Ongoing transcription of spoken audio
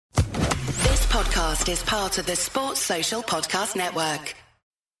podcast is part of the Sports Social Podcast Network.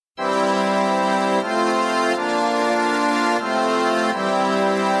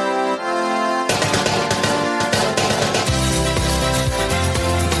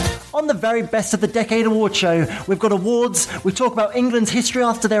 On the very best of the Decade Award show, we've got awards, we talk about England's history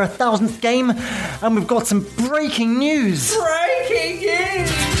after their 1,000th game, and we've got some breaking news. Breaking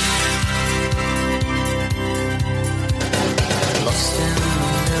news! Lost in the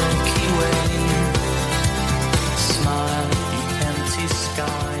Milky Way, smile at the empty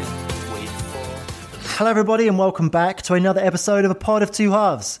sky, wait for... Hello everybody and welcome back to another episode of A Pod of Two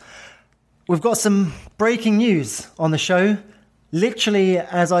Halves. We've got some breaking news on the show. Literally,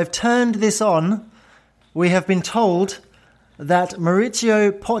 as I've turned this on, we have been told that Mauricio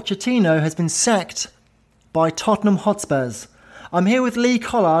Pochettino has been sacked by Tottenham Hotspurs. I'm here with Lee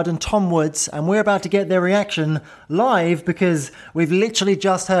Collard and Tom Woods, and we're about to get their reaction live because we've literally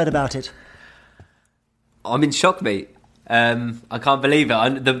just heard about it. I'm in shock, mate. I can't believe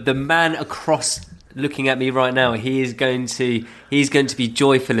it. The man across looking at me right now, he's going to be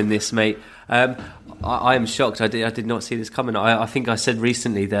joyful in this, mate. I am shocked. I did not see this coming. I think I said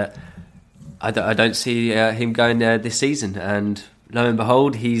recently that I don't see him going there this season, and lo and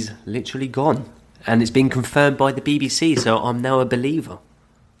behold, he's literally gone, and it's been confirmed by the BBC. So I'm now a believer.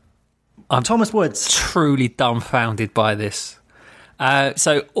 I'm Thomas Woods. Truly dumbfounded by this.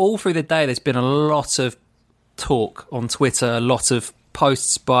 So all through the day, there's been a lot of talk on Twitter, a lot of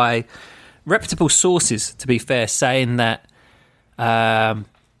posts by reputable sources, to be fair, saying that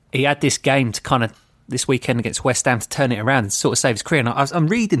he had this game to kind of this weekend against West Ham to turn it around and sort of save his career. And I'm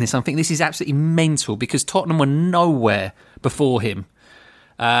reading this, I'm thinking this is absolutely mental because Tottenham were nowhere before him.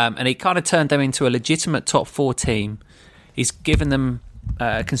 And he kind of turned them into a legitimate top four team. He's given them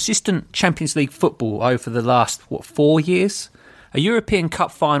consistent Champions League football over the last, 4 years? A European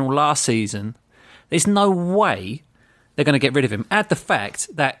Cup final last season. There's no way they're going to get rid of him. Add the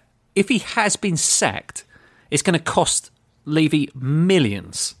fact that if he has been sacked, it's going to cost Levy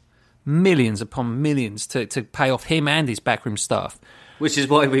millions upon millions to pay off him and his backroom staff. Which is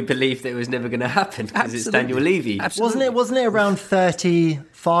why we believe that it was never going to happen, because it's Daniel Levy. Absolutely. Wasn't it around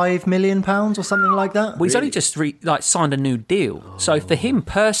 £35 million or something like that? Well, he's only just signed a new deal. So for him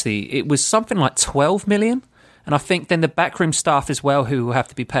personally, it was something like 12 million. And I think then the backroom staff as well who will have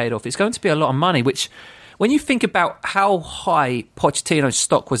to be paid off. It's going to be a lot of money, which when you think about how high Pochettino's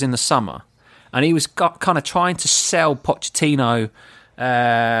stock was in the summer, and he was kind of trying to sell Pochettino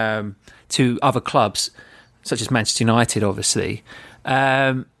to other clubs, such as Manchester United, obviously.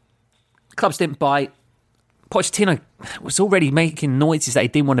 Clubs didn't bite. Pochettino was already making noises that he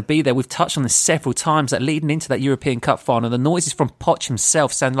didn't want to be there. We've touched on this several times, that leading into that European Cup final, the noises from Poch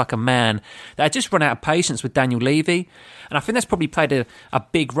himself sound like a man that had just run out of patience with Daniel Levy. And I think that's probably played a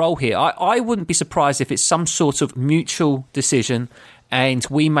big role here. I wouldn't be surprised if it's some sort of mutual decision, and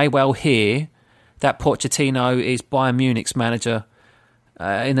we may well hear that Pochettino is Bayern Munich's manager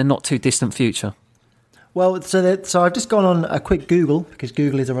in the not too distant future. Well, so I've just gone on a quick Google, because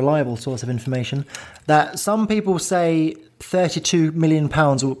Google is a reliable source of information, that some people say £32 million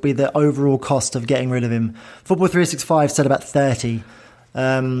will be the overall cost of getting rid of him. Football 365 said about 30.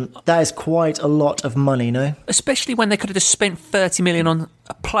 That is quite a lot of money, no? Especially when they could have just spent 30 million on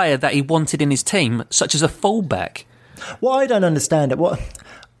a player that he wanted in his team, such as a fullback. What I don't understand,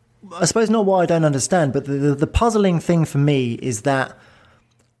 I suppose not what I don't understand, but the puzzling thing for me is that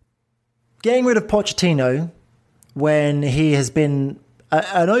getting rid of Pochettino when he has been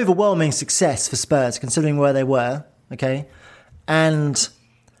an overwhelming success for Spurs, considering where they were, okay, and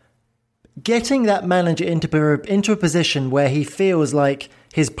getting that manager into a position where he feels like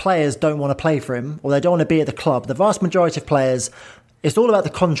his players don't want to play for him or they don't want to be at the club. The vast majority of players, it's all about the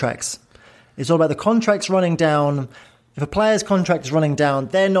contracts. It's all about the contracts running down. If a player's contract is running down,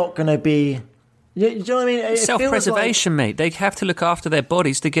 they're not going to be... Do you know what I mean? It self-preservation, mate. They have to look after their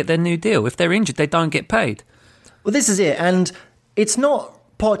bodies to get their new deal. If they're injured, they don't get paid. Well, this is it. And it's not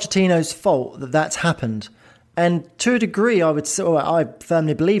Pochettino's fault that that's happened. And to a degree, I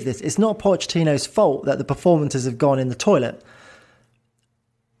firmly believe this. It's not Pochettino's fault that the performances have gone in the toilet.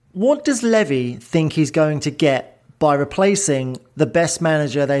 What does Levy think he's going to get by replacing the best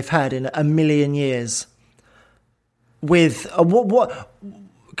manager they've had in a million years? With what?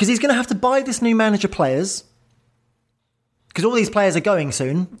 Because he's going to have to buy this new manager players. Because all these players are going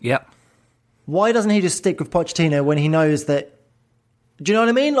soon. Yep. Why doesn't he just stick with Pochettino when he knows that... Do you know what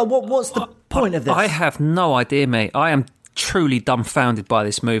I mean? Like, what's the point of this? I have no idea, mate. I am truly dumbfounded by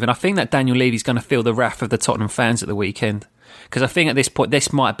this move. And I think that Daniel Levy's going to feel the wrath of the Tottenham fans at the weekend. Because I think at this point,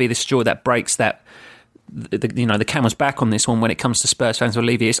 this might be the straw that breaks that the camera's back on this one when it comes to Spurs fans or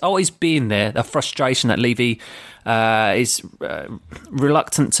Levy. It's always been there, the frustration that Levy is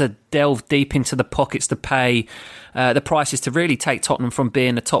reluctant to delve deep into the pockets to pay the prices to really take Tottenham from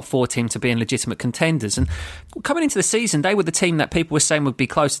being a top 4 team to being legitimate contenders. And coming into the season, they were the team that people were saying would be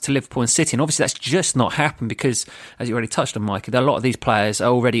closer to Liverpool and City, and obviously that's just not happened because, as you already touched on, Mike, a lot of these players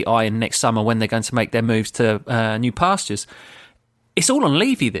are already eyeing next summer when they're going to make their moves to new pastures. It's all on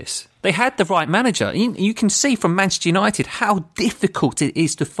Levy, this. They had the right manager. You can see from Manchester United how difficult it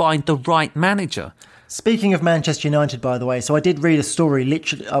is to find the right manager. Speaking of Manchester United, by the way, so I did read a story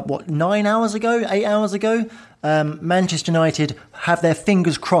literally, 8 hours ago? Manchester United have their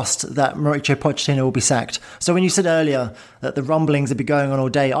fingers crossed that Mauricio Pochettino will be sacked. So when you said earlier that the rumblings have been going on all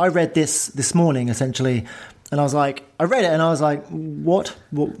day, I read this morning, essentially, and I read it and I was like, what?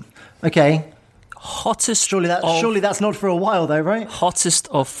 Okay. Hottest. Surely that's not for a while, though, right? Hottest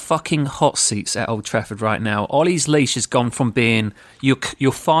of fucking hot seats at Old Trafford right now. Ollie's leash has gone from being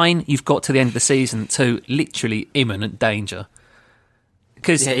you're fine, you've got to the end of the season, to literally imminent danger.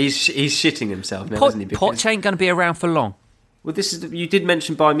 Because he's shitting himself now, isn't he? Poch ain't going to be around for long. Well, you did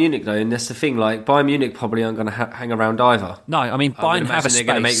mention Bayern Munich though, and that's the thing. Like Bayern Munich probably aren't going to hang around either. No, I mean Bayern have a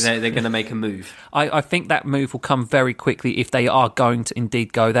space. They're going to make a move. I think that move will come very quickly if they are going to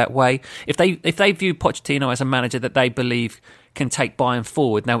indeed go that way. If they view Pochettino as a manager that they believe can take Bayern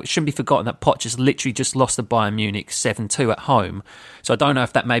forward. Now, it shouldn't be forgotten that Poch has literally just lost to Bayern Munich 7-2 at home. So I don't know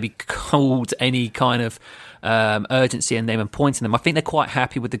if that maybe called any kind of urgency in them and pointing them. I think they're quite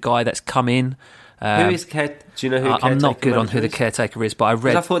happy with the guy that's come in. Who is do you know who? I'm not good on who the caretaker is, but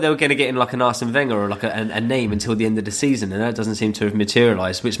I thought they were going to get in like an Arsene Wenger or like a name until the end of the season, and that doesn't seem to have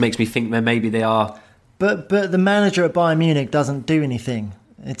materialised, which makes me think that maybe they are. But the manager at Bayern Munich doesn't do anything.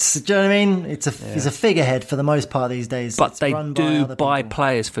 Do you know what I mean? He's a figurehead for the most part these days. But they do buy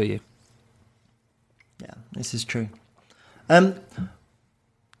players for you. Yeah, this is true.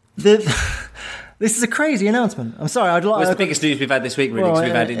 This is a crazy announcement. I'm sorry. It's the biggest news we've had this week, really, because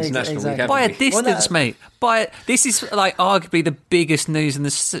we've had international week. By a distance, mate. This is like arguably the biggest news in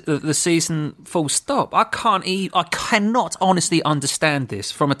the season. Full stop. I cannot honestly understand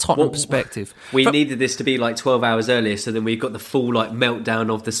this from a Tottenham perspective. We needed this to be like 12 hours earlier, so then we got the full like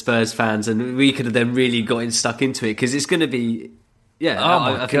meltdown of the Spurs fans, and we could have then really gotten stuck into it because it's going to be. Yeah,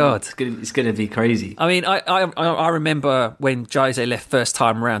 I God, it's going to be crazy. I mean, I remember when Jose left first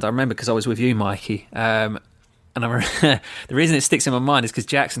time around. I remember because I was with you, Mikey, and the reason it sticks in my mind is because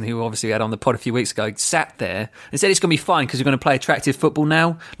Jackson, who obviously we had on the pod a few weeks ago, sat there and said it's going to be fine because we're going to play attractive football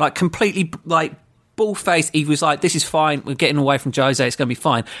now. Like completely, like ball-faced. He was like, "This is fine. We're getting away from Jose. It's going to be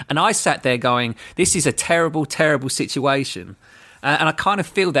fine." And I sat there going, "This is a terrible, terrible situation." And I kind of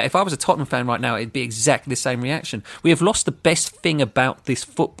feel that if I was a Tottenham fan right now, it'd be exactly the same reaction. We have lost the best thing about this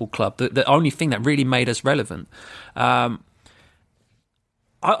football club, the only thing that really made us relevant. I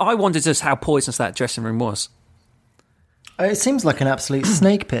wondered just how poisonous that dressing room was. It seems like an absolute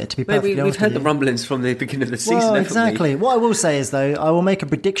snake pit, to be perfectly honest. We've heard the rumblings from the beginning of the season. Well, exactly. What I will say is, though, I will make a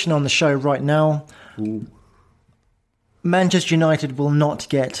prediction on the show right now. Ooh. Manchester United will not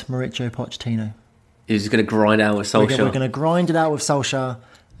get Mauricio Pochettino. He's going to grind out with Solskjaer. We're going to grind it out with Solskjaer,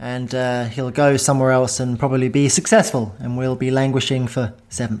 and he'll go somewhere else and probably be successful, and we'll be languishing for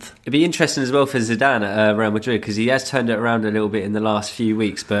 7th. It'd be interesting as well for Zidane at Real Madrid, because he has turned it around a little bit in the last few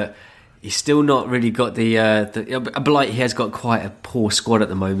weeks, but he's still not really got the Blight. He has got quite a poor squad at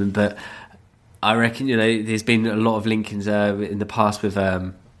the moment, but I reckon there's been a lot of linkings in the past with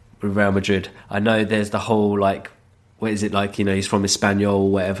Real Madrid. I know there's the whole what is it like? He's from Espanyol or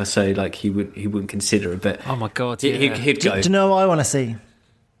whatever, so he wouldn't consider it. But oh my god, he'd go. Do you know what I want to see?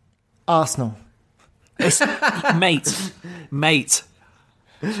 Arsenal, mate.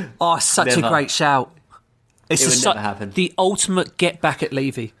 Oh, such a great shout! It would never happen. The ultimate get back at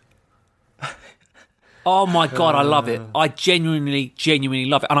Levy. Oh my god, I love it. I genuinely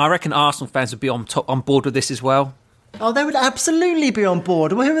love it, and I reckon Arsenal fans would be on board with this as well. Oh, they would absolutely be on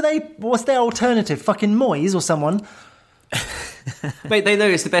board. Who are they? What's their alternative? Fucking Moyes or someone? Mate, they know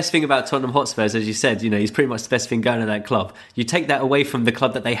it's the best thing about Tottenham Hotspurs, as you said. He's pretty much the best thing going to that club. You take that away from the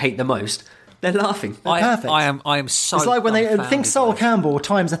club that they hate the most, they're laughing. Perfect. I am so. It's like when they think Sol Campbell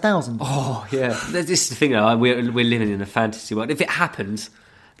times 1,000. Oh yeah, this is the thing. We're living in a fantasy world. If it happens,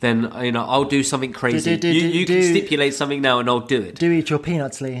 then I'll do something crazy. You can stipulate something now, and I'll do it. Do eat your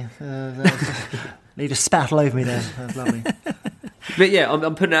peanuts, Lee. You just spat all over me there. That was lovely. But yeah,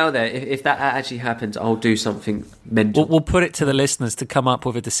 I'm putting it out there. If that actually happens, I'll do something mental. We'll put it to the listeners to come up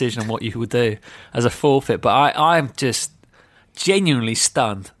with a decision on what you would do as a forfeit. But I'm just genuinely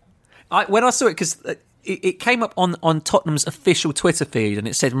stunned. When I saw it, because it came up on Tottenham's official Twitter feed, and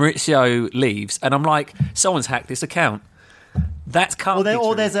it said Maurizio leaves, and I'm like, someone's hacked this account. That can't be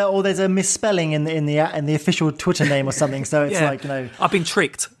true. There's a misspelling in the official Twitter name or something. So it's like, you know, I've been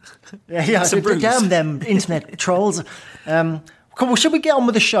tricked. Yeah. Damn them internet trolls. Well, should we get on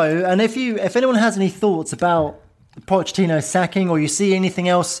with the show? And if anyone has any thoughts about Pochettino sacking, or you see anything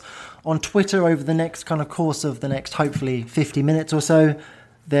else on Twitter over the next kind of course of the next hopefully 50 minutes or so,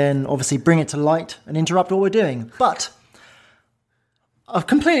 then obviously bring it to light and interrupt what we're doing. But I've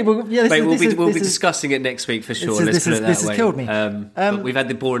completely... We'll be discussing it next week for sure. This has killed me. But we've had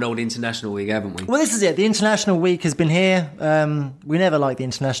the boring old international week, haven't we? Well, this is it. The international week has been here. We never like the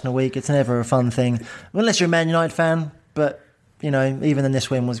international week. It's never a fun thing, unless you're a Man United fan. But, you know, even then this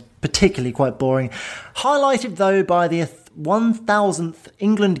win was particularly quite boring. Highlighted, though, by the 1000th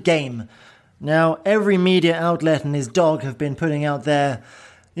England game. Now, every media outlet and his dog have been putting out their,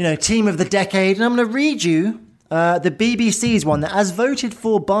 you know, team of the decade. And I'm going to read you the BBC's one that, as voted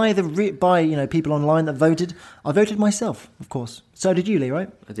for by people online that voted. I voted myself, of course. So did you, Lee, right?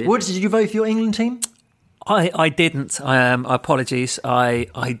 I did. Woods, did you vote for your England team? I didn't. Apologies.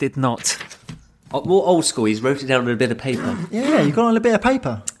 I did not. More old school. He's wrote it down on a bit of paper. Yeah, you got on a bit of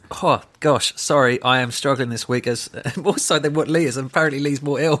paper. Oh, gosh. Sorry, I am struggling this week, as more so than what Lee is. Apparently, Lee's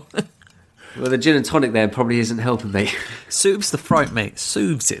more ill. Well, the gin and tonic there probably isn't helping me. Soothes the throat, mate.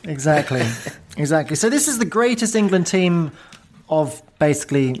 Soothes it. Exactly. So this is the greatest England team of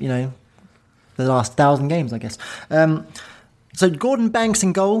basically, you know, the last 1,000 games, I guess. So Gordon Banks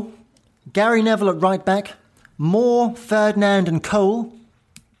in goal, Gary Neville at right back, Moore, Ferdinand and Cole.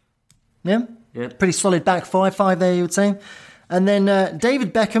 Yeah? Pretty solid back five there, you would say. And then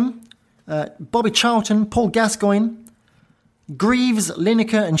David Beckham, Bobby Charlton, Paul Gascoigne, Greaves,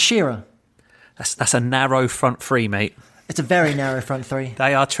 Lineker and Shearer. That's a narrow front three, mate. It's a very narrow front three.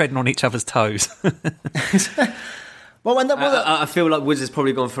 They are treading on each other's toes. I feel like Woods has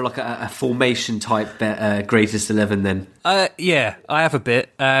probably gone for like a formation type greatest 11 then. Yeah, I have a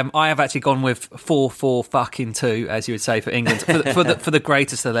bit. I have actually gone with 4-4-2, as you would say, for England for the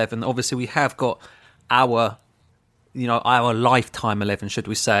greatest 11. Obviously, we have got our lifetime 11, should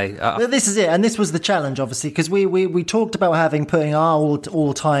we say? This is it, and this was the challenge, obviously, because we talked about putting our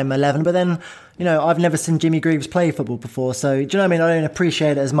all-time 11, but then, you know, I've never seen Jimmy Greaves play football before, so do you know what I mean? I don't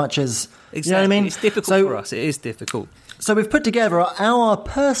appreciate it as much as... Exactly. You know what I mean? It's difficult for us. It is difficult. So we've put together our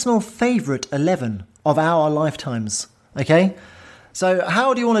personal favourite 11 of our lifetimes, okay? So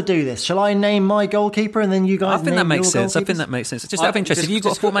how do you want to do this? Shall I name my goalkeeper and then you guys name your goalkeepers? I think that makes sense. Just out of interest, have you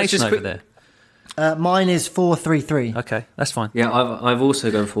got a formation over there? Mine is 4-3-3. Okay, that's fine. Yeah, I've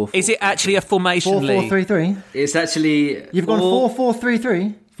also gone 4-4. Is it actually a formation, Lee? 4-4-3-3? It's actually... You've gone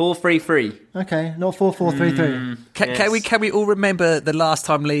 4-4-3-3? 4-3-3. Okay, not 4-4-3-3. Can we all remember the last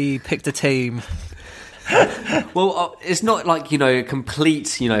time Lee picked a team? Well, it's not like, you know,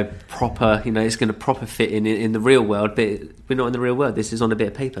 complete, you know, proper, you know, it's going to proper fit in the real world, but we're not in the real world. This is on a bit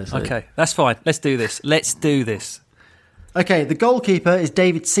of paper. So. Okay, that's fine. Let's do this. Okay, the goalkeeper is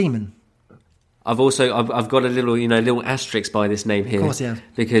David Seaman. I've got a little asterisk by this name here. Of course, yeah.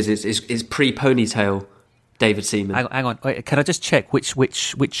 Because it's pre-ponytail David Seaman. Hang on. Wait, can I just check which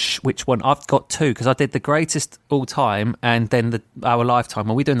one? I've got two, because I did the greatest all time and then our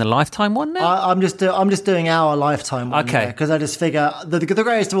lifetime. Are we doing the lifetime one now? I'm just doing our lifetime one. Okay. Because I just figure the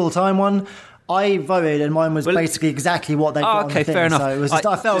greatest of all time one, I voted and mine was basically exactly what they got on the thing. Fair enough. So it was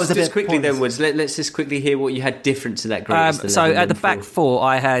I felt it was a bit quickly pointless. then, Woods. Let's just quickly hear what you had different to that greatest 11. So at the back four,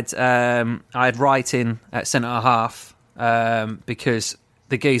 I had Wright-in at centre half because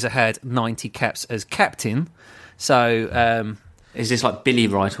the geezer had 90 caps as captain. So is this like Billy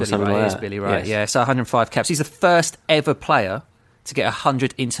Wright or something like that? It is Billy Wright, yeah. So 105 caps. He's the first ever player to get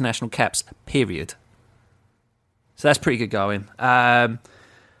 100 international caps, period. So that's pretty good going. I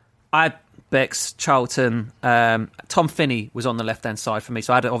had Bex, Charlton, Tom Finney was on the left-hand side for me.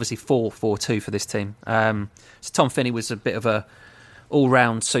 So I had obviously 4-4-2 for this team. So Tom Finney was a bit of a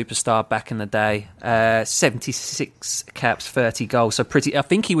all-round superstar back in the day. 76 caps, 30 goals. So I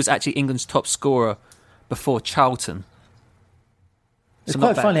think he was actually England's top scorer before Charlton. It's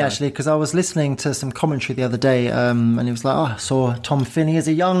quite funny, actually, because I was listening to some commentary the other day, and it was like, I saw Tom Finney as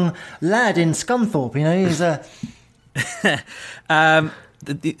a young lad in Scunthorpe. You know, he's a...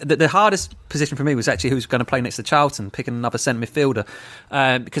 The hardest position for me was actually who was going to play next to Charlton, picking another centre midfielder,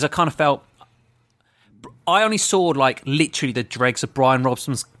 because I kind of felt... I only saw, like, literally the dregs of Brian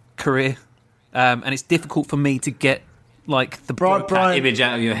Robson's career, and it's difficult for me to get... like the Brian image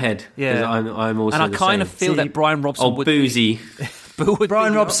out of your head. Yeah, I'm also. And I kind of feel that Brian Robson would boozy but would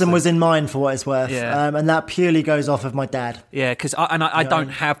Brian be the Robson answer. was in mine for what it's worth, Yeah. and that purely goes off of my dad. Yeah, because I don't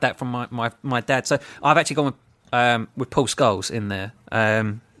have that from my dad. So I've actually gone with Paul Scholes in there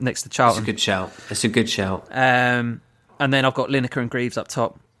next to It's a Charlton. good shout. It's a good shout. And then I've got Lineker and Greaves up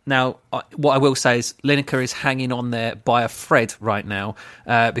top. Now, what I will say is Lineker is hanging on there by a thread right now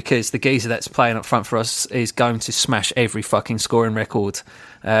because the geezer that's playing up front for us is going to smash every fucking scoring record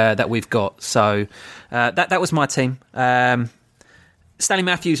that we've got. So that was my team. Stanley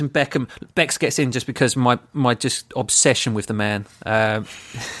Matthews and Beckham. Bex gets in just because my just obsession with the man.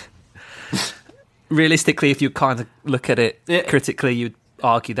 Realistically, if you kind of look at it critically, you'd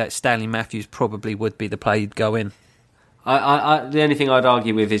argue that Stanley Matthews probably would be the player you'd go in. The only thing I'd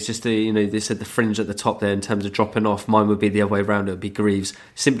argue with is just they said the fringe at the top there in terms of dropping off. Mine would be the other way around. It would be Greaves,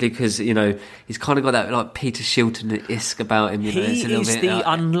 simply because he's kind of got that like Peter Shilton-esque about him. He it's a little is bit, the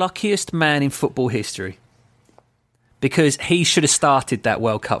unluckiest man in football history because he should have started that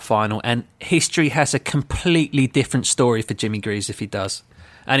World Cup final, and history has a completely different story for Jimmy Greaves if he does.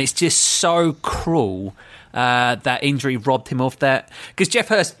 And it's just so cruel that injury robbed him of that. Because Jeff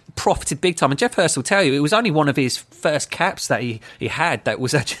Hurst profited big time. And Jeff Hurst will tell you, it was only one of his first caps that he had that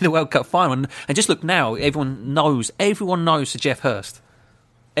was actually the World Cup final. And just look now, everyone knows Sir Jeff Hurst.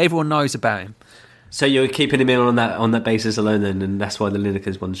 Everyone knows about him. So you're keeping him in on that basis alone then, and that's why the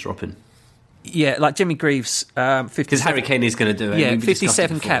Lineker's one's dropping. Yeah, like Jimmy Greaves, 57. Because Harry Kane is going to do it. Yeah, We've discussed it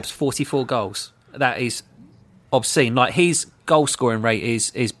 57 before. caps, 44 goals. That is obscene. Like, his goal scoring rate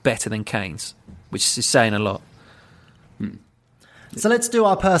is better than Kane's, which is saying a lot. So let's do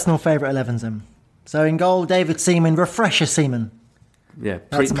our personal favourite 11s then. So in goal, David Seaman, refresher Seaman. Yeah,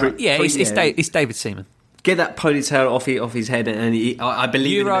 It's David Seaman. Get that ponytail off his head, and I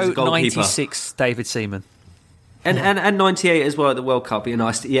believe in him as a Euro goalkeeper. 96, David Seaman. And 98 as well at the World Cup. He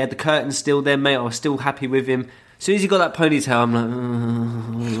had the curtain still there, mate. I was still happy with him. As soon as he got that ponytail, I'm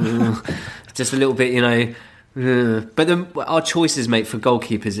like, just a little bit, But then our choices, mate, for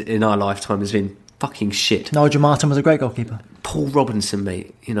goalkeepers in our lifetime has been fucking shit. Nigel Martin was a great goalkeeper. Paul Robinson,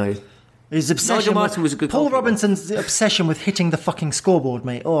 mate, His obsession Nigel Martin was a good Paul goalkeeper. Robinson's obsession with hitting the fucking scoreboard,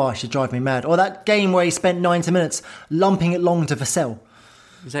 mate. Oh, it should drive me mad. Or that game where he spent 90 minutes lumping it long to Vassell.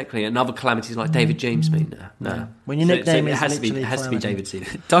 Exactly. And other calamities like David James, mate. No. When your nickname it is has to be literally David calamity.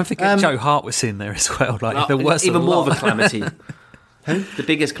 Seaman. Don't forget Joe Hart was in there as well. Like the worst Even of the more of a lot. calamity. Who? The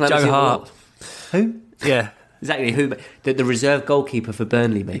biggest calamity Joe of the Hart. world. Who? Yeah. Exactly. Who? The reserve goalkeeper for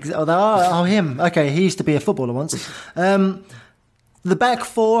Burnley, mate. Oh, him. Okay, he used to be a footballer once. The back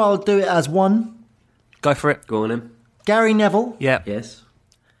four, I'll do it as one. Go for it. Go on him. Gary Neville, Yeah. Yes.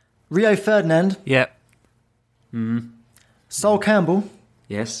 Rio Ferdinand, Yeah. Sol Campbell,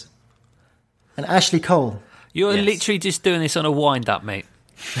 Yes. and Ashley Cole. You're Yes. literally just doing this on a wind-up, mate.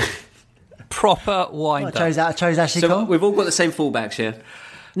 Proper I wind-up. chose Ashley So Cole. we've all got the same fullbacks, yeah.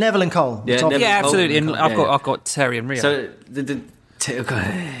 Neville and Cole. Yeah, Top- Neville. Yeah, absolutely. And Yeah, I've got Terry and Rio. So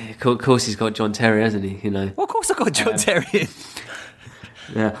of course he's got John Terry, hasn't he? Well, of course I've got John Terry in.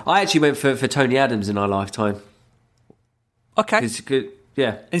 Yeah. I actually went for Tony Adams in our lifetime. Okay. It's good.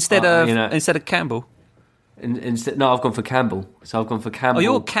 Yeah. Instead of Campbell. No, I've gone for Campbell. So I've gone for Campbell. Oh,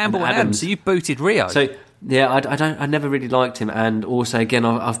 you're Campbell and Adams. So you booted Rio. So yeah, I never really liked him, and also again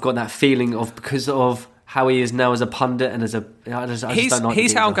I've got that feeling of because of how he is now as a pundit and as a. I just don't like.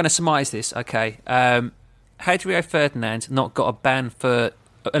 Here's how I'm going to surmise this. Okay, had Rio Ferdinand not got a ban for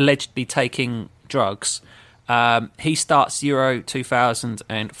allegedly taking drugs, he starts Euro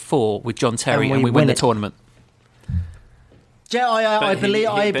 2004 with John Terry, and we win the it. tournament. Yeah, I But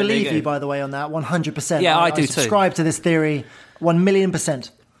there you believe go. you, by the way, on that 100%. Yeah, I do too. subscribe to this theory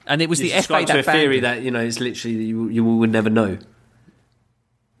 1,000,000%. And it was the FA subscribe to that a banned theory him. that it's literally you would never know.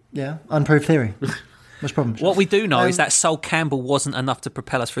 Yeah, unproved theory. What's the problem? What we do know is that Sol Campbell wasn't enough to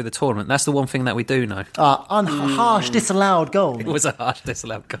propel us through the tournament. That's the one thing that we do know. Harsh disallowed goal. It was a harsh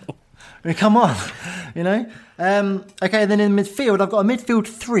disallowed goal. I mean, come on, Okay, then in midfield, I've got a midfield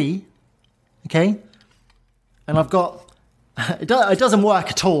three. Okay, and I've got. It doesn't work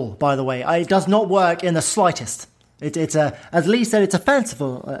at all. By the way, it does not work in the slightest. It's as Lee said, it's a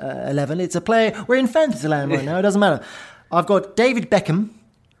fanciful 11. It's a player. We're in fantasy land right now. It doesn't matter. I've got David Beckham.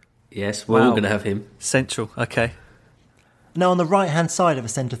 Yes, we're all going to have him. Central, okay. No, on the right hand side of a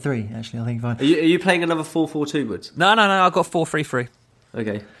centre three. Actually, I think fine. Are you playing another 4-4-2, Woods? No, I've got 4-3-3.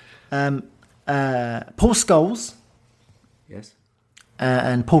 Okay. Paul Scholes Yes.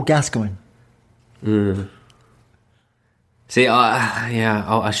 and Paul Gascoigne. See,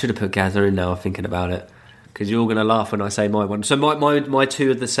 I should have put Gather in now. Thinking about it, because you're all going to laugh when I say my one. So my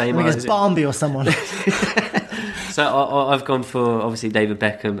two are the same. I think it's Barnby or someone. So I've gone for obviously David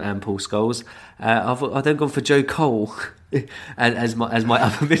Beckham and Paul Scholes. I've then gone for Joe Cole. and as my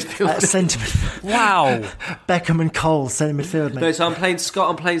other midfielder. Centre midfield. Wow. Beckham and Cole, centre midfield, mate. No, so I'm playing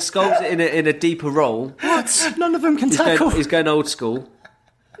Scholes in a deeper role. What? None of them can tackle. He's going old school.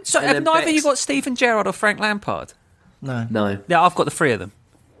 So And have then neither of you Bex. got Steven Gerrard or Frank Lampard? No. Yeah, I've got the three of them.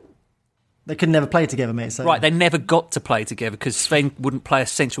 They could never play together, mate. So. Right, they never got to play together because Sven wouldn't play a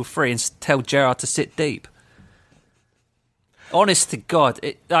central three and tell Gerrard to sit deep. Honest to God.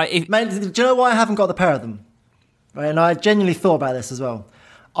 Mate, do you know why I haven't got the pair of them? Right, and I genuinely thought about this as well.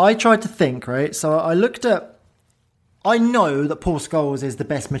 I tried to think, right? So I looked at... I know that Paul Scholes is the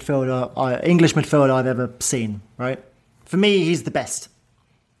best English midfielder I've ever seen, right? For me, he's the best.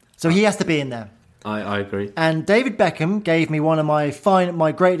 So he has to be in there. I agree. And David Beckham gave me one of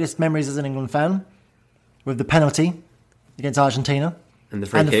my greatest memories as an England fan with the penalty against Argentina And the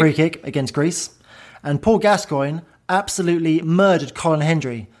free kick against Greece. And Paul Gascoigne absolutely murdered Colin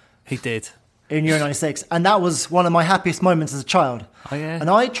Hendry He did. in Euro 96. And that was one of my happiest moments as a child. Oh, yeah. And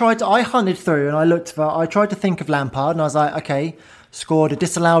I hunted through and I tried to think of Lampard and I was like, okay, scored a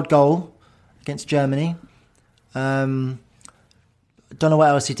disallowed goal against Germany. Don't know what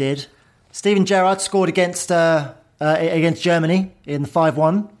else he did. Steven Gerrard scored against Germany in the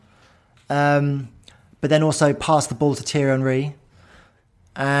 5-1, but then also passed the ball to Thierry Henry.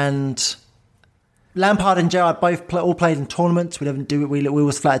 And Lampard and Gerrard all played in tournaments. We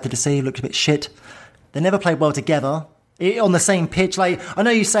was flattered to see. Looked a bit shit. They never played well together on the same pitch. Like I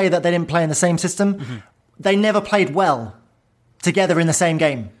know you say that they didn't play in the same system. Mm-hmm. They never played well together in the same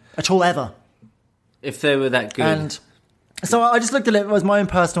game at all ever. If they were that good. And so I just looked at it as my own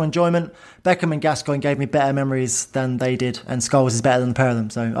personal enjoyment. Beckham and Gascoigne gave me better memories than they did, and Scholes is better than the pair of them.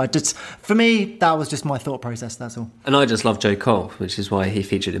 So for me, that was just my thought process. That's all. And I just love Joe Cole, which is why he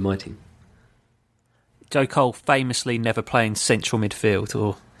featured in my team. Joe Cole famously never playing central midfield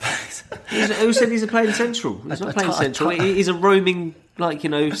or... Who said he's playing central? He's not playing central. He's a roaming,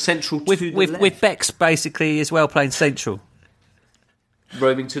 central with Bex basically as well playing central.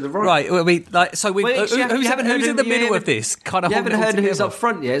 Roaming to the right. Right, I mean, who's in the middle of this? Kind of. You haven't heard who's up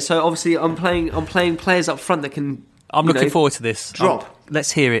front yet, so obviously I'm playing players up front that can. I'm looking forward to this. Drop.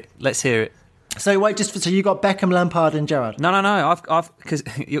 Let's hear it. So wait, so you got Beckham, Lampard, and Gerrard? No. I've because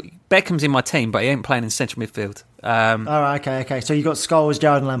Beckham's in my team, but he ain't playing in central midfield. All right, okay. So you got Scholes,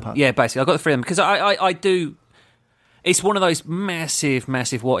 Gerrard, and Lampard. Yeah, basically, I got the three of them because I do. It's one of those massive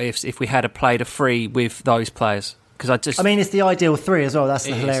what ifs if we had played a free with those players. I mean, it's the ideal three as well. That's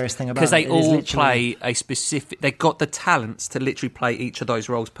the hilarious thing about it. Because they all play a specific... They got the talents to literally play each of those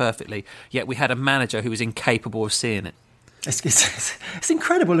roles perfectly, yet we had a manager who was incapable of seeing it. It's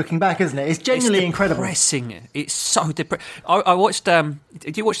incredible looking back, isn't it? It's genuinely incredible. It's so depressing. I watched...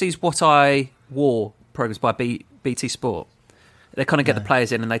 did you watch these What I Wore programmes by BT Sport? They kind of get the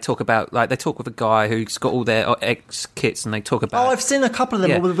players in and they talk about, they talk with a guy who's got all their ex-kits and they talk about... Oh, I've seen a couple of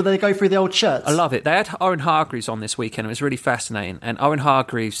them where they go through the old shirts. I love it. They had Owen Hargreaves on this weekend. It was really fascinating. And Owen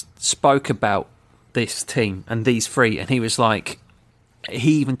Hargreaves spoke about this team and these three. And he was like...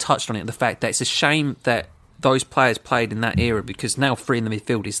 He even touched on it, the fact that it's a shame that those players played in that era because now three in the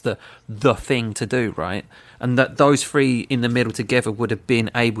midfield is the thing to do, right? And that those three in the middle together would have been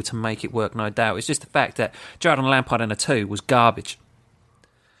able to make it work, no doubt. It's just the fact that Gerrard and Lampard in a two was garbage.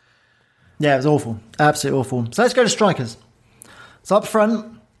 Yeah, it was awful. Absolutely awful. So let's go to strikers. So up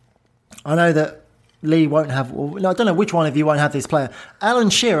front, I know that Lee won't have... I don't know which one of you won't have this player.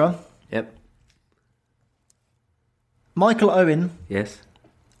 Alan Shearer. Yep. Michael Owen. Yes.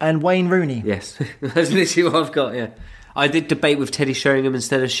 And Wayne Rooney. Yes. That's literally what I've got, yeah. I did debate with Teddy Sheringham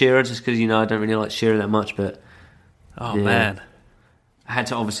instead of Shearer just because, I don't really like Shearer that much, but... Oh, yeah. Man. I had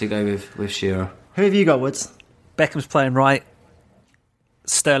to obviously go with Shearer. Who have you got, Woods? Beckham's playing right,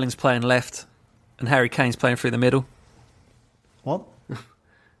 Sterling's playing left, and Harry Kane's playing through the middle. What?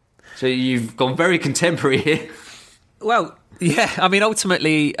 So you've gone very contemporary here. Well, yeah, I mean,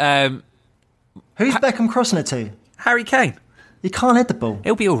 ultimately... Who's Beckham crossing it to? Harry Kane. He can't hit the ball.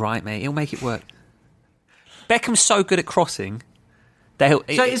 He'll be all right, mate. He'll make it work. Beckham's so good at crossing...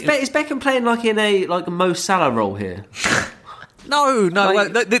 Is Beckham playing in a Mo Salah role here? No.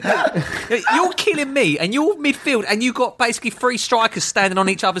 You're killing me, and you're midfield, and you got basically three strikers standing on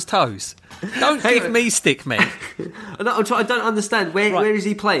each other's toes. Don't give me stick, mate. I don't understand. Where is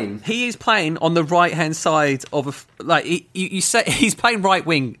he playing? He is playing on the right hand side of you say he's playing right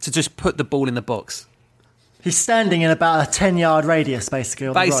wing to just put the ball in the box. He's standing in about a 10-yard radius, basically.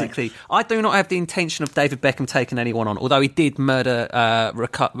 On the right. I do not have the intention of David Beckham taking anyone on, although he did murder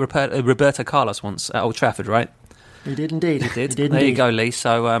Roberto Carlos once at Old Trafford, right? He did indeed. He did. There you go, Lee.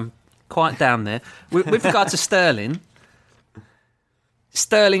 So, quiet down there. With regard to Sterling,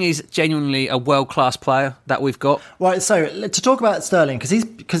 Sterling is genuinely a world-class player that we've got. Right, so to talk about Sterling, because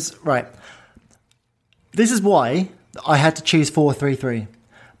this is why I had to choose 4-3-3,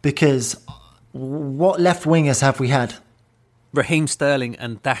 because what left wingers have we had? Raheem Sterling,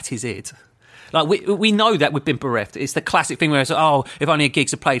 and that is it. Like we know that we've been bereft. It's the classic thing where it's, if only a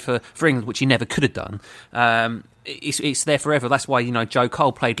Giggs had played for England, which he never could have done. It's there forever. That's why Joe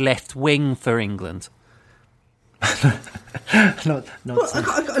Cole played left wing for England. I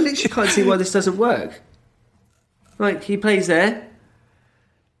literally can't see why this doesn't work. Like, he plays there.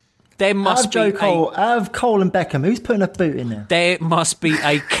 There must out of Cole and Beckham, who's putting a boot in there? There must be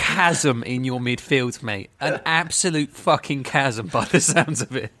a chasm in your midfield, mate. An absolute fucking chasm by the sounds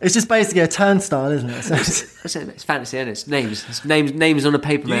of it. It's just basically a turnstile, isn't it? It's fantasy, isn't it? It's names on a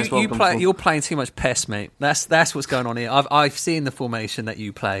paper. You're playing too much PES, mate. That's what's going on here. I've seen the formation that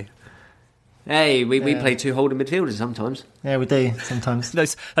you play. Hey, we play two holding midfielders sometimes. Yeah, we do sometimes.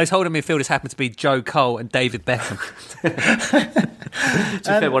 Those holding midfielders happen to be Joe Cole and David Beckham. To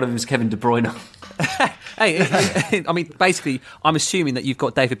be fair, one of them is Kevin De Bruyne. Hey, I mean, basically, I'm assuming that you've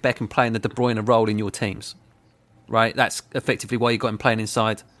got David Beckham playing the De Bruyne role in your teams, right? That's effectively why you got him playing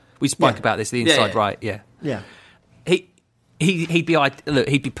inside. We spoke about this, the inside right, yeah. He'd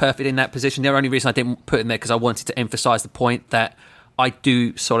be perfect in that position. The only reason I didn't put him there because I wanted to emphasise the point that I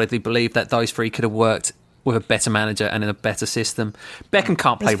do solidly believe that those three could have worked with a better manager and in a better system. Beckham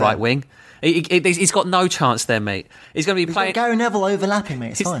can't play right wing. He's got no chance there, mate. He's going to be playing. Gary Neville overlapping,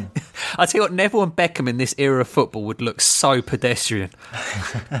 mate. It's fine. I tell you what, Neville and Beckham in this era of football would look so pedestrian.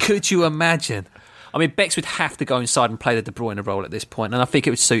 Could you imagine? I mean, Becks would have to go inside and play the De Bruyne role at this point, and I think it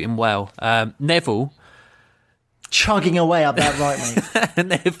would suit him well. Neville chugging away up that right, mate.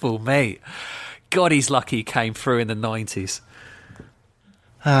 Neville, mate. God, he's lucky he came through in the 90s.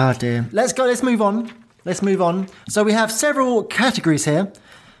 Oh dear. Let's move on. So we have several categories here.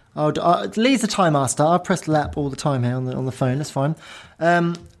 Lee's the time master. I press the lap all the time here on the phone. That's fine.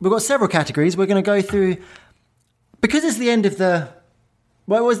 We've got several categories. We're going to go through, because it's the end of it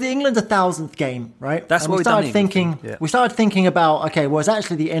was the England 1,000th game, right? That's what we started thinking. Yeah. We started thinking about, it's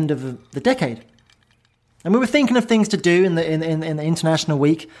actually the end of the decade, and we were thinking of things to do in the international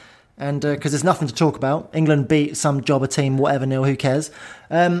week. And because there's nothing to talk about, England beat some jobber team, whatever, nil, who cares?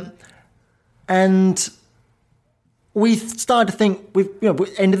 And we started to think,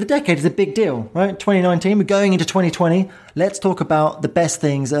 end of the decade is a big deal, right? 2019, we're going into 2020. Let's talk about the best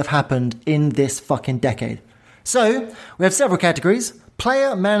things that have happened in this fucking decade. So we have several categories: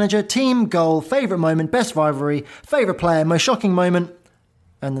 player, manager, team, goal, favourite moment, best rivalry, favourite player, most shocking moment,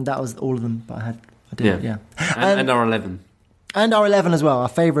 and then that was all of them. But I did, yeah. And our 11. And our 11 as well, our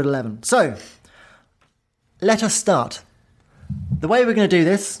favourite 11. So, let us start. The way we're going to do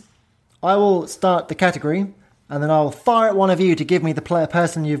this, I will start the category, and then I'll fire at one of you to give me the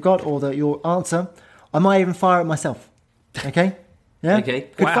person you've got, or your answer. I might even fire at myself. Okay? Yeah? Okay.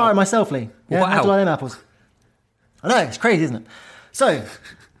 Could fire at myself, Lee. Yeah? Wow. How do I them apples? I know, it's crazy, isn't it? So,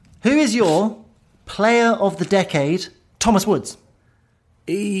 who is your player of the decade? Thomas Woods.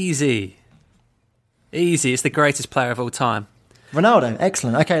 Easy. It's the greatest player of all time. Ronaldo,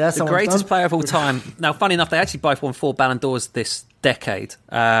 excellent. Okay, that's the greatest player of all time. Now, funny enough, they actually both won 4 Ballon d'Ors this decade.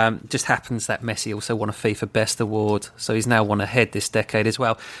 Just happens that Messi also won a FIFA Best Award, so he's now one ahead this decade as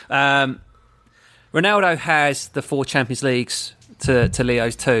well. Ronaldo has the 4 Champions Leagues to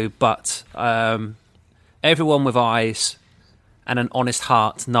Leo's 2, but everyone with eyes and an honest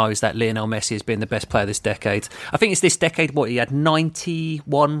heart knows that Lionel Messi has been the best player this decade. I think it's this decade, he had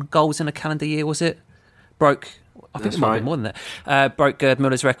 91 goals in a calendar year, was it? I think it might be more than that. Broke Gerd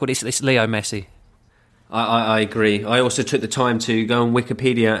Muller's record. It's Leo Messi. I agree. I also took the time to go on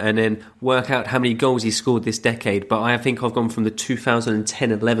Wikipedia and then work out how many goals he scored this decade. But I think I've gone from the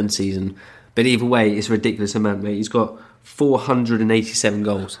 2010-11 season. But either way, it's a ridiculous amount, mate. He's got 487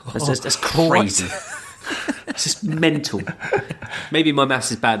 goals. That's crazy. It's just mental. Maybe my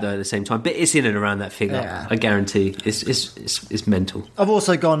maths is bad though at the same time, but it's in and around that figure. Yeah. I guarantee. It's mental. I've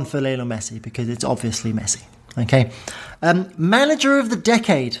also gone for Lionel Messi because it's obviously Messi. Okay. Manager of the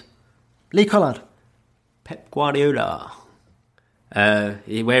decade, Lee Collard. Pep Guardiola.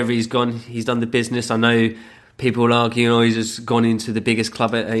 Wherever he's gone, he's done the business. I know people will argue, he's just gone into the biggest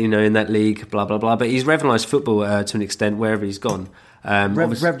club, in that league, blah blah blah. But he's revolutionised football to an extent wherever he's gone.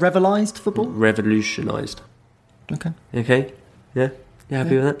 Revolutionised football. Revolutionised. Okay. Yeah. You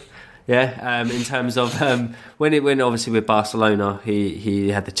happy with that? Yeah. In terms of when obviously with Barcelona, he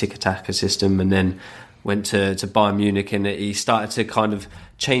had the tiki-taka system, and then went to Bayern Munich, and he started to kind of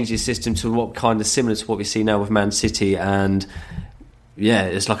change his system to what kind of similar to what we see now with Man City, and yeah,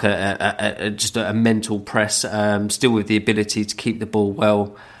 it's like just a mental press, still with the ability to keep the ball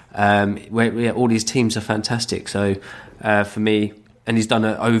well. All these teams are fantastic. So for me, and he's done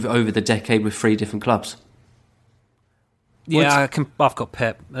it over the decade with 3 different clubs. Yeah, I've got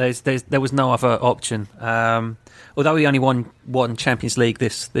Pep. There was no other option. Although he only won one Champions League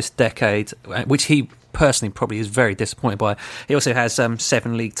this decade, which he personally probably is very disappointed by. He also has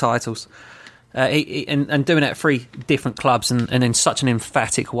 7 league titles. And doing it at 3 different clubs and in such an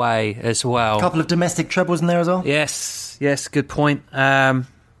emphatic way as well. A couple of domestic trebles in there as well. Yes, good point. The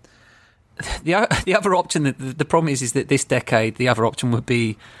other option, the problem is that this decade, the other option would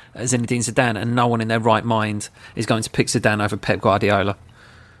be Zinedine Zidane, and no one in their right mind is going to pick Zidane over Pep Guardiola.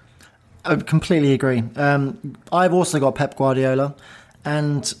 I completely agree. I've also got Pep Guardiola,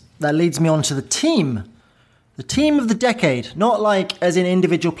 and that leads me on to the team. The team of the decade, not like as in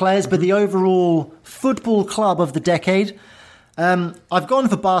individual players, but the overall football club of the decade. I've gone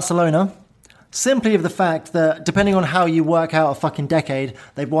for Barcelona, simply of the fact that depending on how you work out a fucking decade,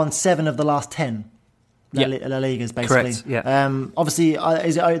 they've won 7 of the last 10 La Ligas, basically. Correct, yeah. Obviously,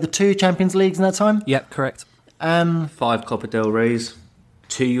 is it the 2 Champions Leagues in that time? Yep, correct. 5 Copa del Reys,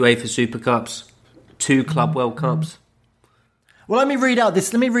 2 UEFA Super Cups, 2 Club World Cups. Well, let me read out this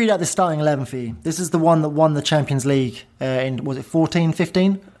starting 11 for you. This is the one that won the Champions League in, was it 14,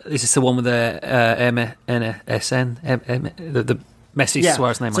 15? Is this the one with the MSN, the Messi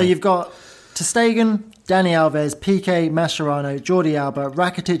Suarez name? So you've got Ter Stegen, Dani Alves, Piqué, Mascherano, Jordi Alba,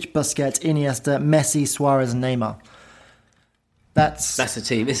 Rakitic, Busquets, Iniesta, Messi, Suarez, and Neymar. That's a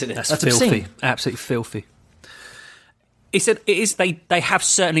team, isn't it? That's filthy. obscene. Absolutely filthy. They have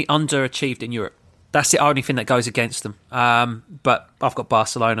certainly underachieved in Europe. That's the only thing that goes against them. But I've got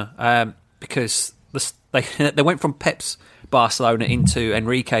Barcelona because they went from Pep's Barcelona into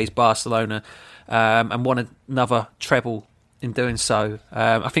Enrique's Barcelona and won another treble in doing so.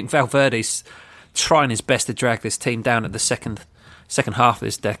 I think Valverde's trying his best to drag this team down at the second half of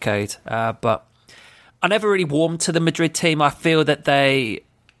this decade. But I never really warmed to the Madrid team. I feel that the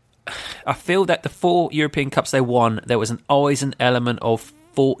 4 European Cups they won, there was always an element of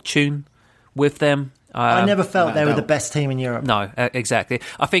fortune with them. I never felt they were the best team in Europe. No, exactly.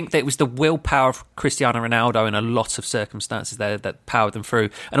 I think that it was the willpower of Cristiano Ronaldo in a lot of circumstances there that powered them through,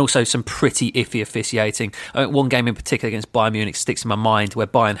 and also some pretty iffy officiating. One game in particular against Bayern Munich sticks in my mind where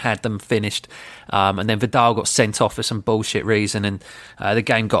Bayern had them finished, and then Vidal got sent off for some bullshit reason, and the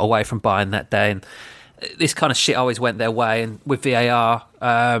game got away from Bayern that day. And this kind of shit always went their way, and with VAR,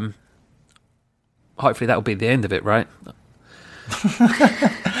 hopefully that'll be the end of it, right?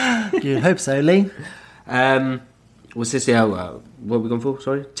 You'd hope so, Lee. What's this? What are we going for?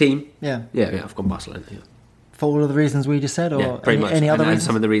 Sorry, team. Yeah. I've gone Barcelona. Yeah. For all of the reasons we just said, or Yeah, pretty much. any other and reasons?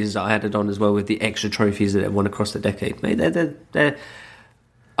 some of the reasons that I added on as well with the extra trophies that they've won across the decade. Mate, they're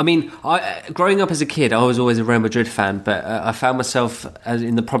I mean, growing up as a kid, I was always a Real Madrid fan, but I found myself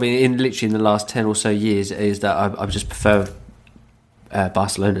literally in the last 10 or so years is that I just prefer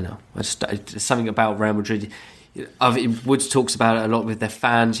Barcelona now. There's something about Real Madrid. Woods talks about it a lot with their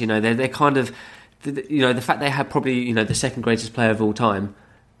fans. You know, they're kind of, the fact they had probably the second greatest player of all time,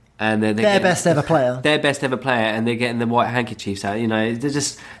 and they're their best ever player, and they're getting the white handkerchiefs out. You know,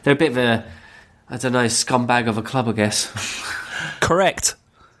 they're a bit of a, I don't know, scumbag of a club, I guess. Correct.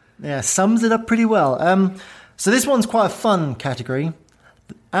 Yeah, sums it up pretty well. So this one's quite a fun category.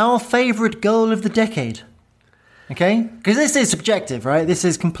 Our favourite goal of the decade. Okay? Because this is subjective, right? This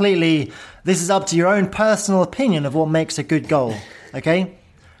is up to your own personal opinion of what makes a good goal. Okay?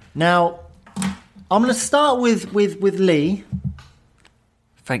 Now, I'm going to start with Lee.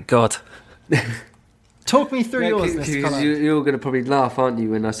 Thank God. Talk me through yours, Mr. Because Connor. you're going to probably laugh, aren't you,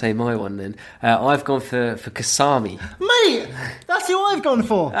 when I say my one then? I've gone for Kasami. Mate, that's who I've gone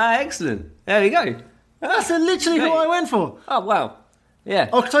for. Excellent. There we go. That's literally who I went for. Oh, wow. Yeah.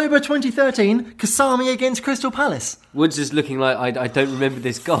 October 2013, Kasami against Crystal Palace. Woods is looking like I don't remember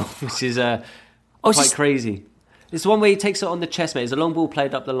this goal, which is quite crazy. It's the one where he takes it on the chest, mate. It's a long ball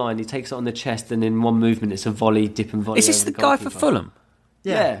played up the line. He takes it on the chest, and in one movement, it's a volley, dip and volley. Is this the guy for Fulham?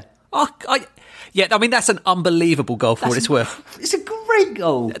 Yeah. Oh, I mean, that's an unbelievable goal for what it's worth. It's a great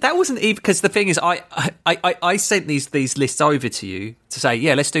goal. That wasn't even because the thing is, I sent these lists over to you to say,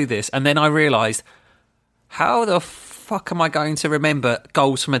 yeah, let's do this, and then I realised, how the fuck am I going to remember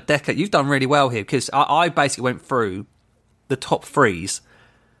goals from a decade? You've done really well here because I basically went through the top threes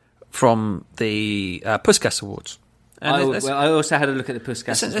from the Puskas Awards. And I also had a look at the Puskas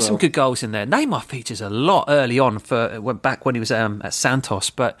as well. There's some good goals in there. Neymar features a lot early on back when he was at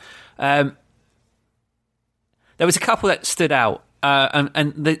Santos, but there was a couple that stood out,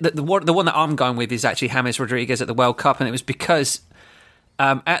 and the one that I'm going with is actually James Rodriguez at the World Cup, and it was because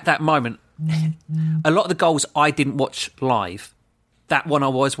at that moment, a lot of the goals I didn't watch live. That one I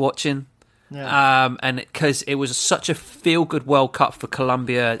was watching. Yeah. And because it was such a feel-good World Cup for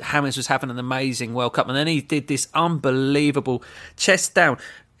Colombia, James was having an amazing World Cup, and then he did this unbelievable chest down,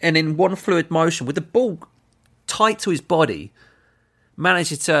 and in one fluid motion with the ball tight to his body,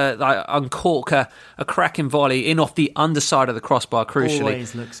 managed to uncork a cracking volley in off the underside of the crossbar. Crucially,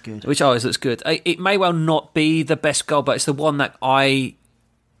 Always looks good. which always looks good. It may well not be the best goal, but it's the one that I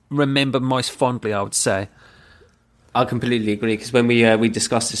remember most fondly, I would say. I completely agree, because when we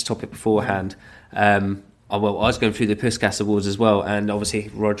discussed this topic beforehand, I was going through the Puskas Awards as well, and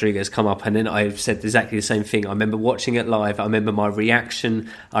obviously Rodriguez come up, and then I said exactly the same thing. I remember watching it live. I remember my reaction.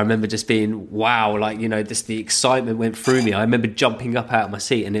 I remember just being wow, like, you know, just the excitement went through me. I remember jumping up out of my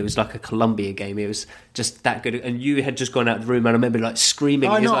seat, and it was like a Colombia game. It was just that good. And you had just gone out of the room, and I remember like screaming.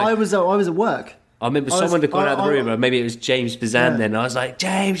 I know. Like, I was at work. I remember someone had gone out of the room, or maybe it was James Bazan then. I was like,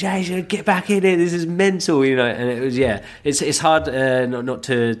 James, get back in here. This is mental, you know. And it was, it's hard not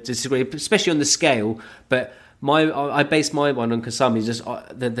to disagree, especially on the scale. But I based my one on Kasami. Just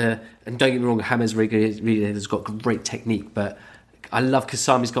and don't get me wrong, James Rodriguez has got great technique, but I love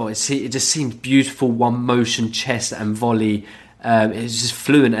Kasami's goal. It just seems beautiful, one motion, chest and volley. It's just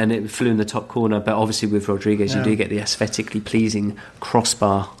fluent, and it flew in the top corner. But obviously with Rodriguez, you do get the aesthetically pleasing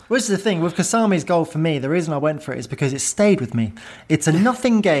crossbar. Well, this is the thing with Kasami's goal for me. The reason I went for it is because it stayed with me. It's a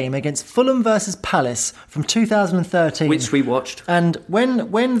nothing game against Fulham versus Palace from 2013, which we watched. And when I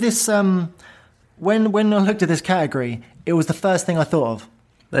looked at this category, it was the first thing I thought of.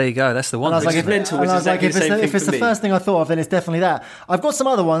 There you go. That's the one. And I was like, if it's the first thing I thought of, then it's definitely that. I've got some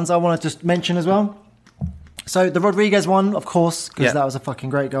other ones I want to just mention as well. So the Rodriguez one, of course, because that was a fucking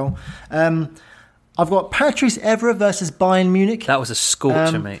great goal. I've got Patrice Evra versus Bayern Munich. That was a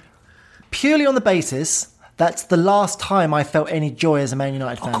scorcher, mate. Purely on the basis that's the last time I felt any joy as a Man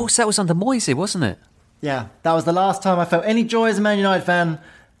United fan. Of course, that was under Moisey, wasn't it? Yeah, that was the last time I felt any joy as a Man United fan,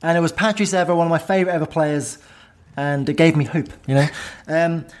 and it was Patrice Evra, one of my favourite ever players, and it gave me hope, you know.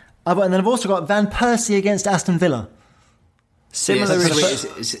 And then I've also got Van Persie against Aston Villa. Similar,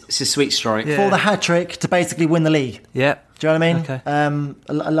 it's a sweet strike for the hat trick to basically win the league. Yeah, do you know what I mean?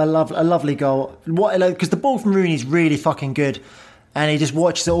 Okay. A lovely goal. Because the ball from Rooney's really fucking good, and he just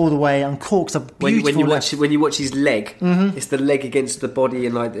watches it all the way and corks a beautiful. When you watch his leg, it's the leg against the body,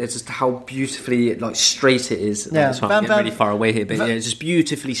 and like it's just how beautifully like straight it is. Yeah, that's why I'm getting really far away here, but it's just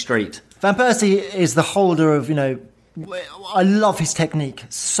beautifully straight. Van Persie is the holder of, you know, I love his technique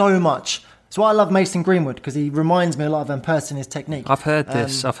so much. That's why I love Mason Greenwood, because he reminds me a lot of Van Persie in his technique. I've heard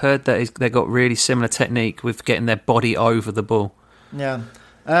this. I've heard that they've got really similar technique with getting their body over the ball. Yeah.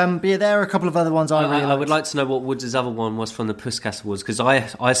 But yeah, there are a couple of other ones I really I would like to know what Woods' other one was from the Puskas Awards, because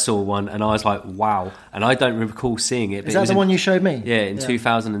I saw one and I was like, wow. And I don't recall seeing it. But is that the one you showed me? Yeah, in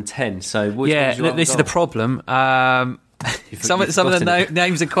 2010. So Woods, this is the problem. Some of the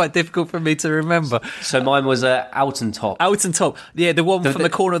names are quite difficult for me to remember. So mine was Alton Top. Alton Top. Yeah, the one from the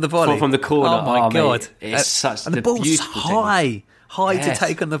corner of the volley. From the corner. Oh, my God. Mate, it's such and the ball's high to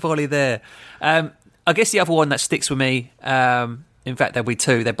take on the volley there. I guess the other one that sticks with me, in fact, there'll be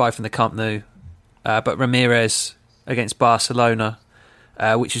two. They're both in the Camp Nou. But Ramirez against Barcelona,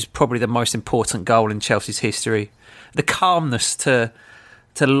 which is probably the most important goal in Chelsea's history. The calmness to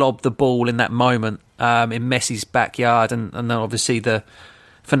lob the ball in that moment in Messi's backyard, and then obviously the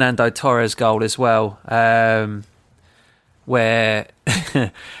Fernando Torres goal as well, where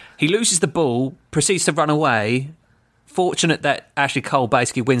he loses the ball, proceeds to run away. Fortunate that Ashley Cole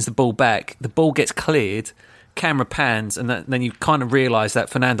basically wins the ball back. The ball gets cleared, camera pans, and then you kind of realise that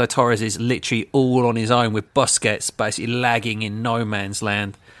Fernando Torres is literally all on his own with Busquets basically lagging in no man's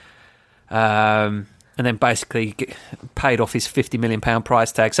land. And then basically paid off his £50 million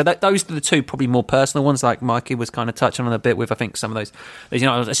price tag. So those are the two probably more personal ones, like Mikey was kind of touching on a bit with, I think, some of those, you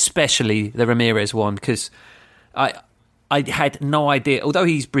know, especially the Ramirez one, because I had no idea, although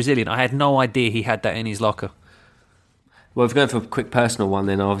he's Brazilian, I had no idea he had that in his locker. Well, if we're going for a quick personal one,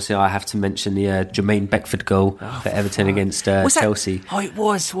 then obviously I have to mention the Jermaine Beckford goal for Everton against Chelsea. Oh, it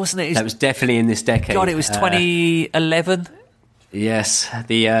was, wasn't it? That was definitely in this decade. God, it was 2011. Yes,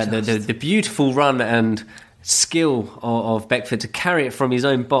 the beautiful run and skill of Beckford to carry it from his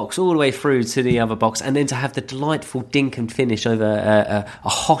own box all the way through to the other box, and then to have the delightful dink and finish over a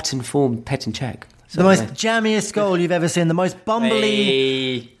hot informed Petr Cech. So, the most jammiest goal you've ever seen, the most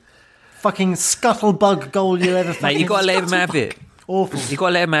bumbly fucking scuttlebug goal you ever fucking... Mate, you got to let him have it. Awful. You got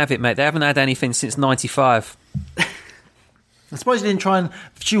to let him have it, mate. They haven't had anything since '95. I suppose you didn't try and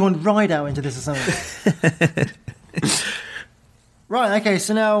shoehorn Rideout into this or something. Right, okay,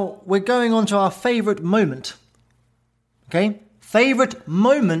 so now we're going on to our favourite moment. Okay? Favourite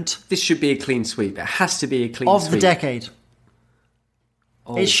moment This should be a clean sweep. It has to be a clean of sweep. the decade.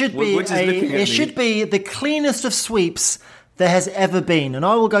 Oh, It should be Woods is looking at me. it should be the cleanest of sweeps there has ever been. And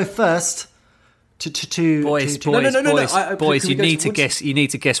I will go first Boys, No, boys, can you we go need to to Woods? guess. You need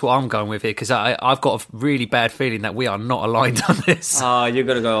to guess what I'm going with here because I've got a really bad feeling that we are not aligned on this. You're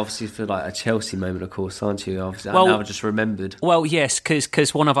going to go obviously for like a Chelsea moment, of course, aren't you? Obviously, Well- now I've just remembered. Well, yes,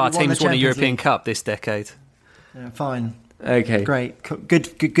 because one of our We won teams the won a Champions European League. Cup this decade. Yeah, fine. Okay, Great.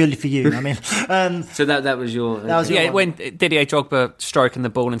 Good for you. I mean, So that was your. That was your- Yeah, when Didier Drogba stroking the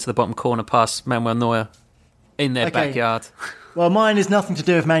ball into the bottom corner past Manuel Neuer in their Okay. backyard. well, mine is nothing to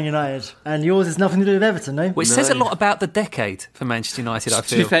do with Man United, and yours is nothing to do with Everton, no? Which says a lot about the decade for Manchester United, I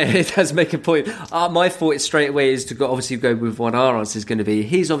To be feel. fair, it does make a point. My thought straight away is to obviously go with what our answer is going to be.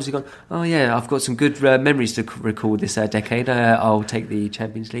 He's obviously gone, oh yeah, I've got some good memories to recall this decade. I'll take the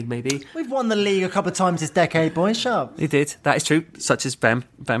Champions League maybe. We've won the league a couple of times this decade, boys. Shut up. He did. That is true. Such as Van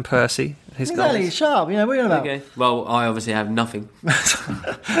Persie. His Exactly, goals. shut up. You know, what are you on about? Okay. Well, I obviously have nothing.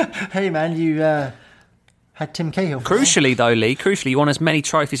 Hey, man, you had Tim Cahill. Crucially, though, Lee, you won as many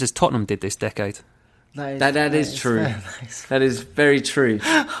trophies as Tottenham did this decade. That is true. fair. That is very true.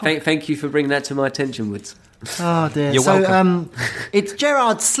 Thank you for bringing that to my attention, Woods. Oh, dear. You're welcome. It's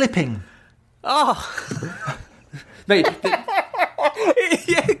Gerrard slipping. Mate,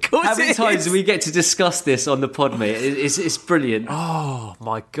 Yeah, of course how many it times is. do we get to discuss this on the pod, mate? It's brilliant. Oh,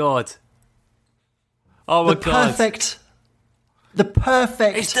 my God. Oh, my The God. perfect.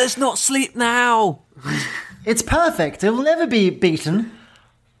 It does not sleep now. It's perfect. It will never be beaten.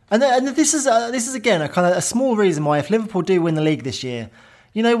 And this is again a kind of a small reason why if Liverpool do win the league this year,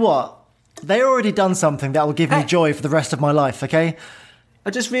 you know what? They already done something that will give me joy for the rest of my life. Okay. I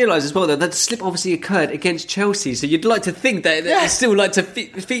just realised as well that slip obviously occurred against Chelsea, so you'd like to think that they still like to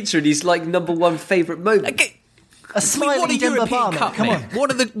feature in his like number one favourite moment. A smiling won a Demba European Ba, mate. Cup, Come mate. on.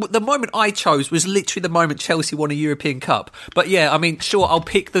 One of the moment I chose was literally the moment Chelsea won a European Cup. But yeah, I mean, sure, I'll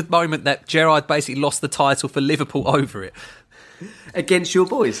pick the moment that Gerrard basically lost the title for Liverpool over it. Against your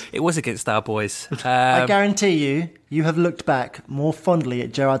boys. It was against our boys. I guarantee you have looked back more fondly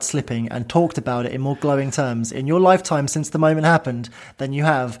at Gerrard slipping and talked about it in more glowing terms in your lifetime since the moment happened than you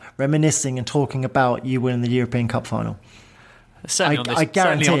have reminiscing and talking about you winning the European Cup final. Certainly I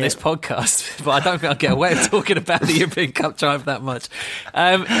guarantee on it. this podcast, but I don't think I'll get away with talking about the European Cup triumph that much.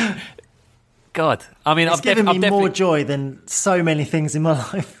 God, I mean, It's I've given me definitely more joy than so many things in my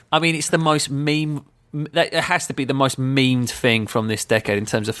life. I mean, it's the most meme. It has to be the most memed thing from this decade in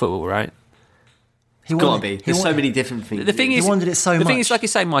terms of football, right? He Gotta wanted- be. he There's so wanted- many different things. The thing He is, wanted it so the thing much. is, like you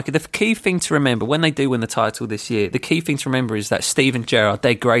say, Micah, the key thing to remember when they do win the title this year, the key thing to remember is that Steven Gerrard,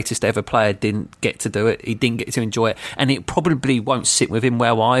 their greatest ever player, didn't get to do it. He didn't get to enjoy it, and it probably won't sit with him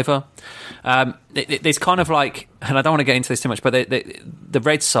well either. There's kind of like, and I don't want to get into this too much, but the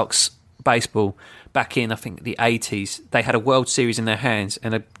Red Sox baseball back in, I think, the 80s, they had a World Series in their hands,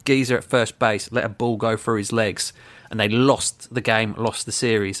 and a geezer at first base let a ball go through his legs, and they lost the game, lost the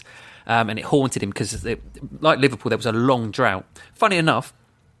series. And it haunted him because, like Liverpool, there was a long drought. Funny enough,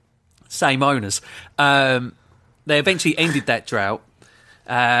 same owners. They eventually ended that drought,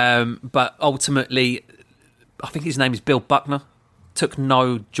 but ultimately, I think his name is Bill Buckner, took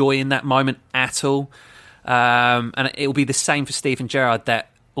no joy in that moment at all. And it will be the same for Steven Gerrard, that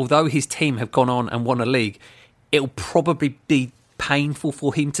although his team have gone on and won a league, it will probably be painful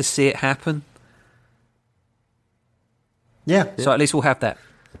for him to see it happen. Yeah. So at least we'll have that.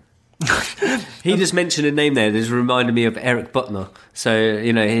 He just mentioned a name there that reminded me of Eric Butner. So,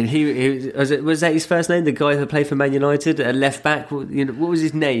 you know, he was that his first name? The guy who played for Man United, a left back. You know, what was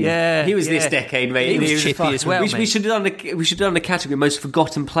his name? Yeah, he was yeah. this decade, mate. He was chippy as well, We mate. should have done the category most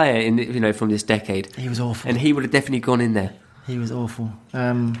forgotten player in from this decade. He was awful. and he would have definitely gone in there. He was awful.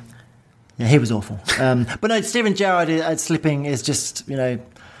 Yeah, he was awful. But no, Steven Gerrard at slipping is just, you know,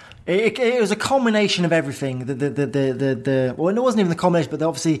 it was a combination of everything. Well, it wasn't even the combination, but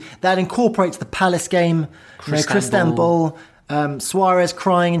obviously that incorporates the Palace game. Christian Bull, Suarez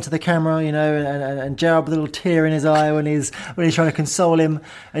crying into the camera, you know, and Gerrard with a little tear in his eye when he's trying to console him.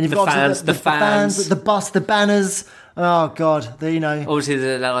 And you've The got fans, the fans, the bus, the banners. Oh God, you know. Obviously,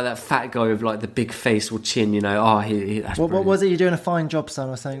 that fat guy with like the big face or chin, you know. Oh, that's What brilliant. was it? You're doing a fine job, son,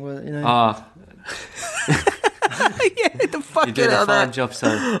 or something. You know. Yeah, the fuck You're doing out a of that. fine job,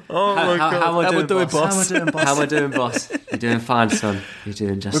 son. Oh my God. How am I How doing, we doing, boss? boss? How am I doing, boss? How am I doing, boss? You're doing fine, son. You're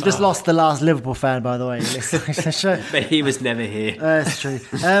doing just. We've just lost the last Liverpool fan, by the way. Listen, But he was never here. that's true.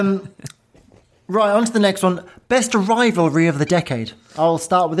 Right, on to the next one. Best rivalry of the decade. I'll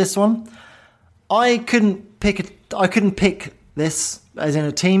start with this one. I couldn't pick this as in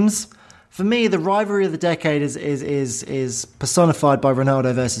a teams. For me, the rivalry of the decade is personified by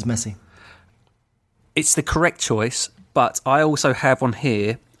Ronaldo versus Messi. It's the correct choice, but I also have on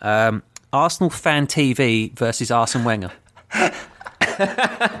here Arsenal Fan TV versus Arsene Wenger.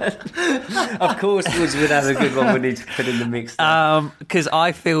 Of course, we'd have a good one we need to put in the mix. Because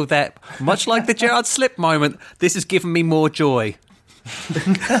I feel that, much like the Gerrard slip moment, this has given me more joy.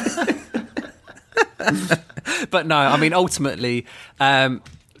 But no, I mean, ultimately,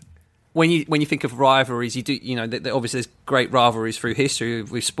 when you think of rivalries, you do, obviously there's great rivalries through history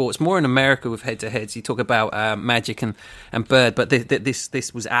with sports. More in America with head-to-heads. You talk about Magic and Bird, but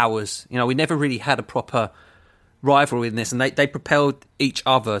this was ours. We never really had a proper rivalry in this, and they propelled each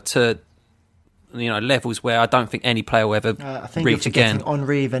other to levels where I don't think any player will ever I think reach you're again.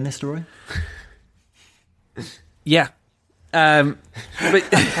 Henri Van Nistelrooy. Yeah, but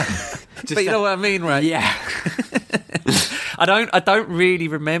but you know what I mean, right? Yeah. I don't really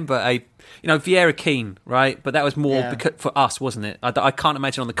remember Vieira Keane, right? But that was more because, for us, wasn't it? I can't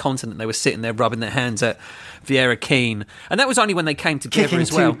imagine on the continent they were sitting there rubbing their hands at Vieira Keane, and that was only when they came together Kicking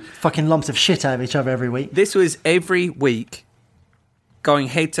as well. two fucking lumps of shit out of each other every week. This was every week going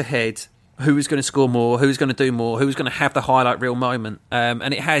head to head. Who was going to score more? Who was going to do more? Who was going to have the highlight reel moment?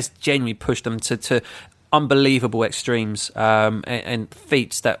 And it has genuinely pushed them to unbelievable extremes and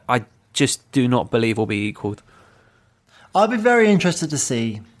feats that I just do not believe will be equalled. I'd be very interested to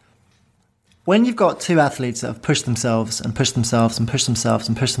see when you've got two athletes that have pushed themselves and pushed themselves and pushed themselves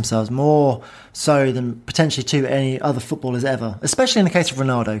and pushed themselves more so than potentially any other footballers ever, especially in the case of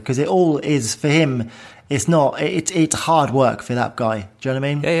Ronaldo, because it all is for him. It's hard work for that guy. Do you know what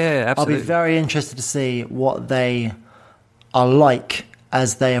I mean? Yeah, absolutely. I'll be very interested to see what they are like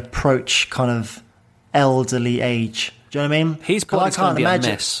as they approach kind of elderly age. Do you know what I mean? His body's going to be a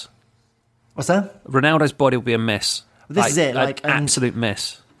mess. What's that? Ronaldo's body will be a mess. This is it, an absolute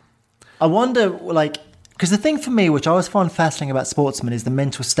mess. I wonder, because the thing for me, which I always find fascinating about sportsmen, is the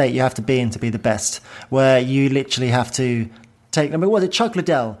mental state you have to be in to be the best, where you literally have to take. Was it Chuck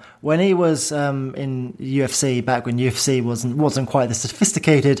Liddell when he was in UFC back when UFC wasn't quite the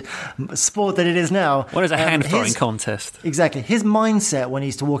sophisticated sport that it is now? What is a hand throwing contest? Exactly. His mindset when he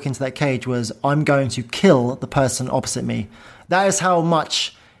used to walk into that cage was, "I'm going to kill the person opposite me." That is how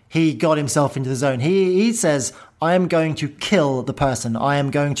much he got himself into the zone. He says, I am going to kill the person. I am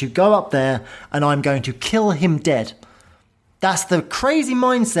going to go up there and I'm going to kill him dead. That's the crazy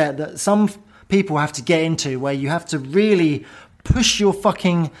mindset that some people have to get into, where you have to really push your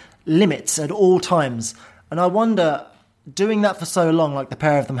fucking limits at all times. And I wonder, doing that for so long, like the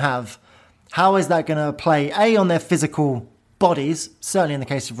pair of them have, how is that going to play, A, on their physical bodies, certainly in the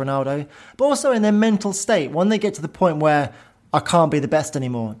case of Ronaldo, but also in their mental state when they get to the point where I can't be the best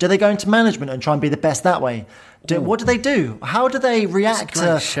anymore? Do they go into management and try and be the best that way? What do they do? How do they react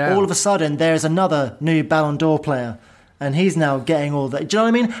to all of a sudden there's another new Ballon d'Or player and he's now getting all that? Do you know what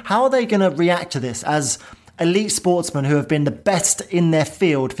I mean? How are they going to react to this as elite sportsmen who have been the best in their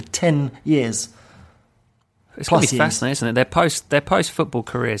field for 10 years? It's going to be fascinating, isn't it? Their post-football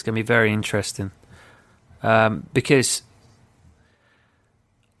career is going to be very interesting because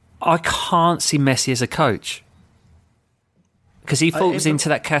I can't see Messi as a coach. Because he falls into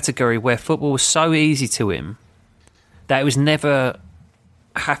that category where football was so easy to him that it was never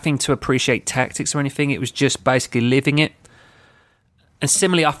having to appreciate tactics or anything. It was just basically living it. And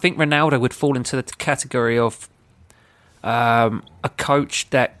similarly, I think Ronaldo would fall into the category of a coach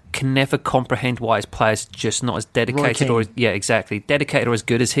that can never comprehend why his players are just not as dedicated dedicated or as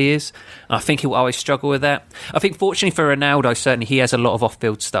good as he is. And I think he'll always struggle with that. I think fortunately for Ronaldo, certainly he has a lot of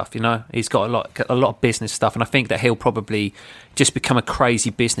off-field stuff, He's got a lot of business stuff, and I think that he'll probably just become a crazy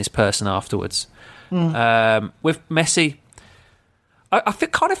business person afterwards. With Messi, I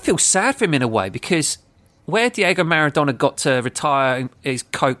kind of feel sad for him in a way, because where Diego Maradona got to retire his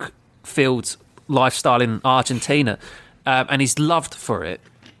coke-filled lifestyle in Argentina, and he's loved for it,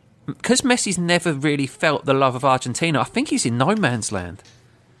 because Messi's never really felt the love of Argentina, I think he's in no man's land.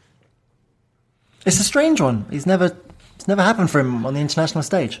 It's a strange one. It's never happened for him on the international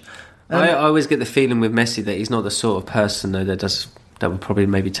stage. I always get the feeling with Messi that he's not the sort of person though that would probably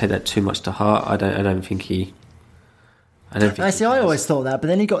maybe take that too much to heart. I don't think he. I always thought that, but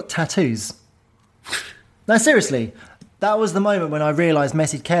then he got tattoos. No, seriously. That was the moment when I realised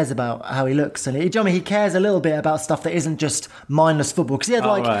Messi cares about how he looks, and he cares a little bit about stuff that isn't just mindless football. Because he had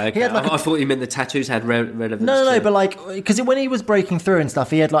I thought you meant the tattoos had relevance. No, but because when he was breaking through and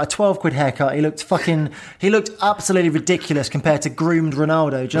stuff, he had like a 12 quid haircut. He looked absolutely ridiculous compared to groomed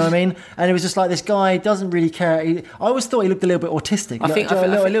Ronaldo. Do you know what I mean? And it was just like, this guy doesn't really care. I always thought he looked a little bit autistic.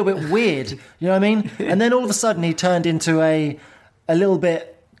 A little bit weird. You know what I mean? And then all of a sudden he turned into a little bit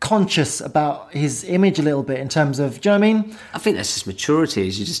conscious about his image a little bit in terms of, do you know what I mean? I think that's just maturity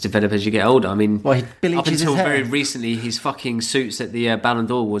as you just develop as you get older. I mean, Well, he bleaches up his until hair. very recently, his fucking suits at the Ballon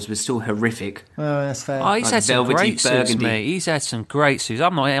d'Or was still horrific. Oh, that's fair. Oh, he's Like had some velvety great suits, burgundy. mate. He's had some great suits.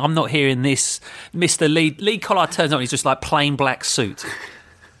 I'm not hearing this. Mr. Lee Collard turns on. He's just like plain black suit.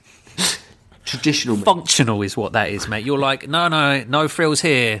 Traditional. mate. Functional is what that is, mate. You're like, no frills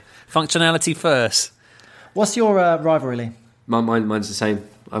here. Functionality first. What's your rivalry, Lee? Mine's the same.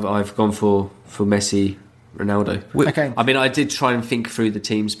 I've gone for Messi, Ronaldo. Okay. I mean, I did try and think through the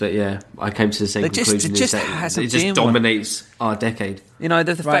teams, but yeah, I came to the same It just- conclusion. it just is that hasn't it just been one. dominates our decade. You know,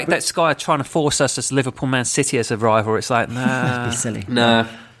 the Right, fact but- that Sky are trying to force us as Liverpool Man City as a rival, it's like, nah. Be silly. Nah,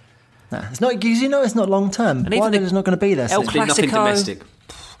 Nah, it's not, because you know it's not long term. even Why the- it's not going to be there? El So. there's been nothing Clasico. domestic.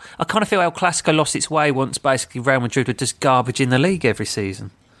 I kind of feel El Clasico lost its way once basically Real Madrid were just garbage in the league every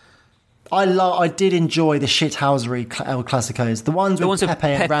season. I did enjoy the shithousery El Clasicos. The ones with Pepe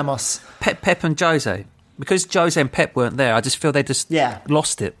and Ramos. Pep and Jose. Because Jose and Pep weren't there, I just feel they just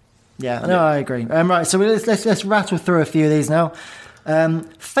lost it. Yeah, no, I agree. Right, so let's rattle through a few of these now.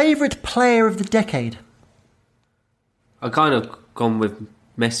 Favourite player of the decade? I kind of gone with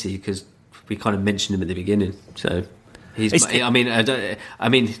Messi because we kind of mentioned him at the beginning. So he's. I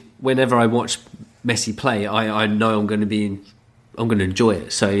mean, whenever I watch Messi play, I know I'm going to enjoy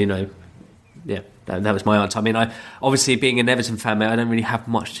it. So yeah, that was my answer. I mean, I obviously being an Everton fan, mate, I don't really have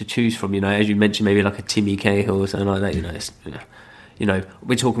much to choose from. As you mentioned, maybe like a Timmy Cahill or something like that.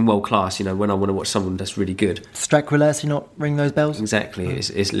 We're talking world class. When I want to watch someone that's really good. Strakulas, you not ring those bells? Exactly,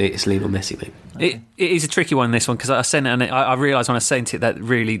 it's Lionel Messi, mate. It is a tricky one, this one, because I sent it and I realised when I sent it that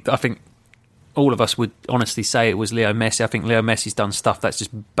really, I think all of us would honestly say it was Leo Messi. I think Leo Messi's done stuff that's just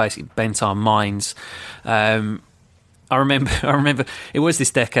basically bent our minds. I remember it was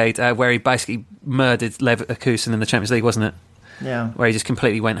this decade where he basically murdered Leverkusen in the Champions League, wasn't it? Yeah. Where he just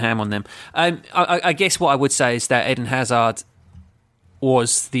completely went ham on them. I guess what I would say is that Eden Hazard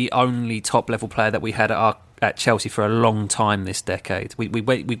was the only top-level player that we had at Chelsea for a long time this decade. We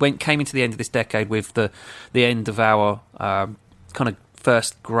came into the end of this decade with the end of our kind of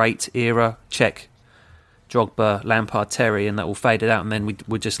first great era, Czech, Drogba, Lampard, Terry, and that all faded out, and then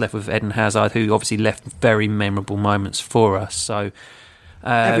we're just left with Eden Hazard, who obviously left very memorable moments for us. So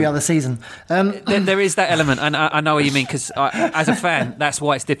Every other season. there is that element, and I know what you mean, because as a fan, that's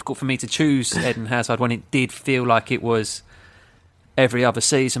why it's difficult for me to choose Eden Hazard when it did feel like it was every other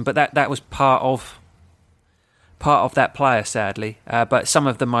season. But that was part of that player, sadly. But some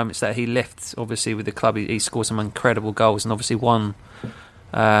of the moments that he left, obviously with the club, he scored some incredible goals, and obviously won.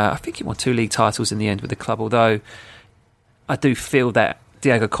 I think he won 2 league titles in the end with the club, although I do feel that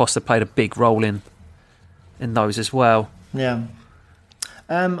Diego Costa played a big role in those as well. Yeah.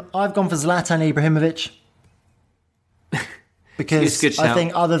 I've gone for Zlatan Ibrahimovic. Because It's a good I shout.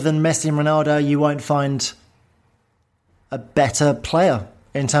 think other than Messi and Ronaldo, you won't find a better player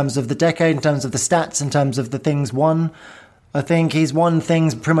in terms of the decade, in terms of the stats, in terms of the things won. I think he's won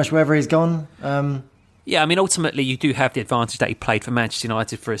things pretty much wherever he's gone. Yeah, I mean, ultimately, you do have the advantage that he played for Manchester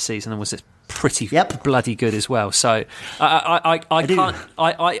United for a season and was pretty Yep. bloody good as well. So I do. can't.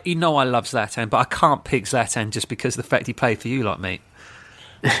 I love Zlatan, but I can't pick Zlatan just because of the fact he played for you, like me.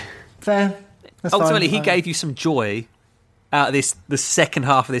 Fair. That's Ultimately, fine. he gave you some joy out of the second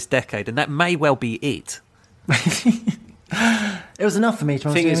half of this decade, and that may well be it. It was enough for me. To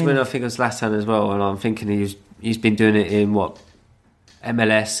The thing is, when I think of Zlatan as well, and I'm thinking he's been doing it in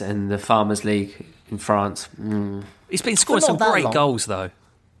MLS and the Farmers League in France. He's been scoring not some that great long. goals, though.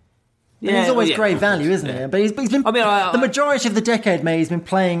 He's always yeah, great of value, course, isn't yeah. he? But he's been. I mean, the majority of the decade, mate, he's been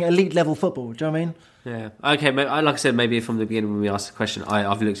playing elite level football. Do you know what I mean? Yeah. Okay. Like I said, maybe from the beginning when we asked the question,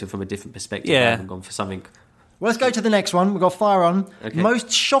 I've looked at it from a different perspective. Yeah. I haven't gone for something. Well, let's go to the next one. We've got fire on. Okay.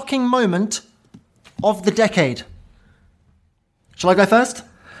 Most shocking moment of the decade. Shall I go first?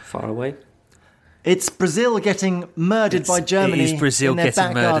 Far away. It's Brazil getting murdered by Germany. It is Brazil in their getting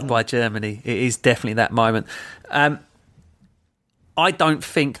back murdered garden. by Germany. It is definitely that moment. I don't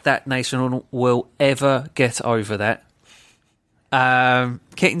think that nation will ever get over that.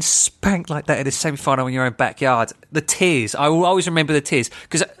 Getting spanked like that in the semi-final in your own backyard. The tears. I will always remember the tears.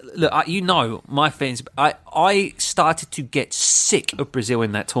 Because, look, my feelings. I started to get sick of Brazil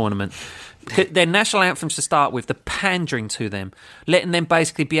in that tournament. Their national anthems to start with, the pandering to them, letting them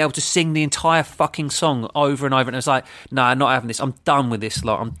basically be able to sing the entire fucking song over and over. And it was like, no, I'm not having this. I'm done with this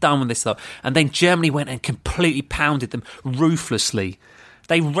lot. And then Germany went and completely pounded them ruthlessly.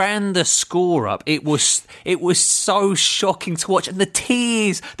 They ran the score up. It was so shocking to watch. And the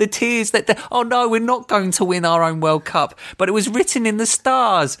tears that, oh no, we're not going to win our own World Cup. But it was written in the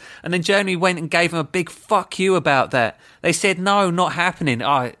stars. And then Germany went and gave them a big fuck you about that. They said, no, not happening.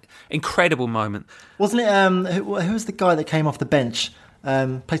 incredible moment. Wasn't it? Who was the guy that came off the bench?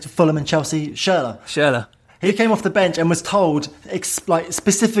 Played for Fulham and Chelsea. Schürrle. He came off the bench and was told,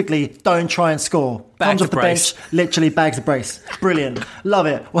 specifically, don't try and score. Comes off the bench, literally bags a brace. Brilliant. Love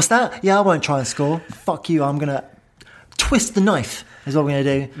it. What's that? Yeah, I won't try and score. Fuck you. I'm going to twist the knife, is what we're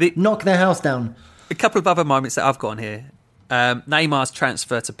going to do. Knock their house down. A couple of other moments that I've got on here. Neymar's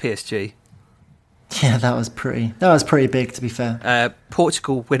transfer to PSG. Yeah, that was pretty big, to be fair.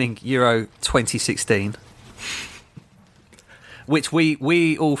 Portugal winning Euro 2016. Which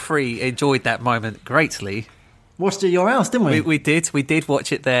we all three enjoyed that moment greatly. Watched it at your house, didn't we? We did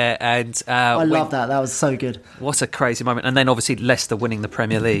watch it there, and I love that. That was so good. What a crazy moment! And then obviously Leicester winning the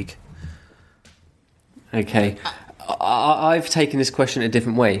Premier League. Okay, I've taken this question a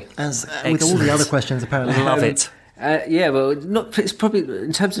different way. As with all the other questions, apparently. Love it. Yeah, well, it's probably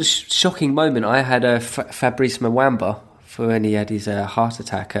in terms of shocking moment. I had Fabrice Mwamba for when he had his heart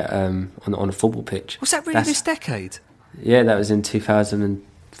attack on a football pitch. Was that really this decade? Yeah, that was in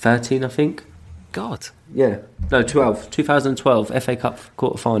 2013, I think. God. Yeah. No, 2012 FA Cup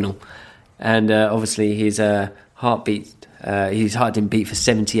quarter-final. And obviously his heart didn't beat for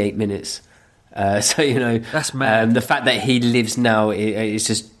 78 minutes. So, that's mad. The fact that he lives now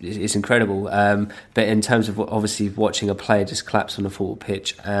it's incredible. But in terms of obviously watching a player just collapse on a football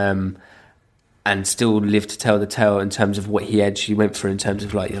pitch and still live to tell the tale in terms of what he actually went through in terms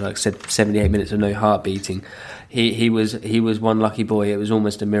of like I said, 78 minutes of no heart beating. He was one lucky boy. It was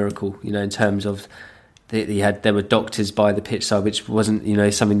almost a miracle, in terms of there were doctors by the pitch side, which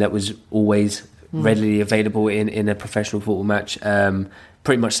wasn't something that was always readily available in a professional football match.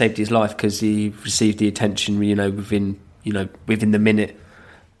 Pretty much saved his life because he received the attention within the minute.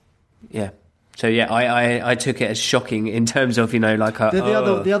 Yeah. So yeah, I took it as shocking in terms of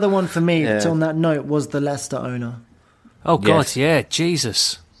the other one for me on that note was the Leicester owner. Oh God, yes. Yeah,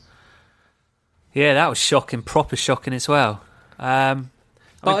 Jesus. Yeah, that was shocking, proper shocking as well. But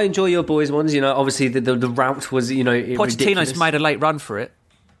I enjoy your boys' ones. Obviously the route was Pochettino's ridiculous. made a late run for it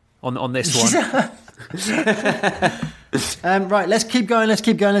on this one. Right, let's keep going.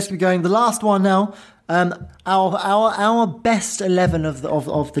 The last one now. Our best 11 of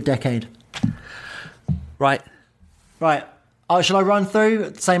the decade. Right. Shall I run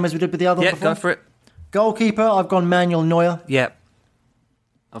through same as we did with the other one before? Go for it. Goalkeeper, I've gone Manuel Neuer. Yeah.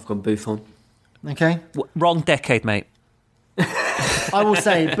 I've gone Buffon. Okay. Wrong decade, mate. I will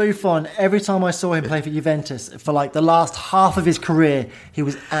say, Buffon, every time I saw him play for Juventus, for like the last half of his career, he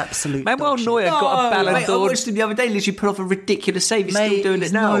was absolute Manuel Neuer got a Ballon d'Or. I watched him the other day, literally put off a ridiculous save. He's still doing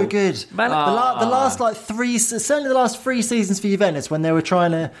it now. No good. The last certainly the last 3 seasons for Juventus, when they were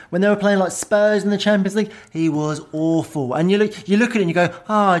playing like Spurs in the Champions League, he was awful. And you look at it and you go,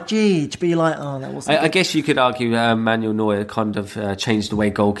 Jeej, but you're like, that wasn't. I guess you could argue Manuel Neuer kind of changed the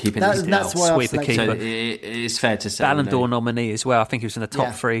way goalkeeping is now. That's why Sweep the keeper. So it's fair to say. Ballon d'Or nominee as well. I think he was in the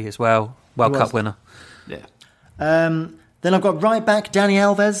top 3 as well. World Cup winner. Yeah. Then I've got right back Dani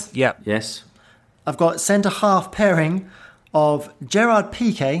Alves. Yep. Yes. I've got centre half pairing of Gerard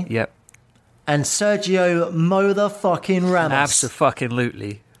Piqué. Yep. And Sergio motherfucking Ramos.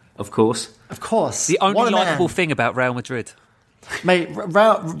 Abso-fucking-lutely. Of course. The only likeable thing about Real Madrid. Mate,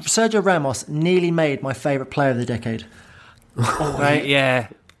 Sergio Ramos nearly made my favourite player of the decade. Right? Yeah.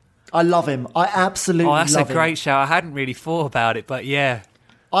 I love him. I absolutely love him. That's a great show. I hadn't really thought about it, but yeah.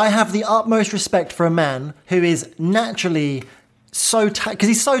 I have the utmost respect for a man who is naturally because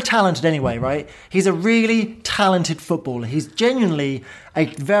he's so talented anyway, right? He's a really talented footballer. He's genuinely a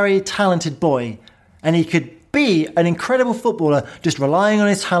very talented boy, and he could be an incredible footballer just relying on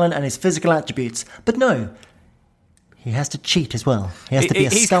his talent and his physical attributes. But no, he has to cheat as well. He has to be a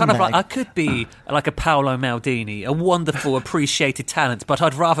He's scumbag. kind of like, I could be like a Paolo Maldini, a wonderful, appreciated talent, but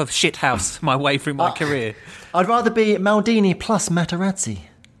I'd rather shithouse my way through my career. I'd rather be Maldini plus Materazzi.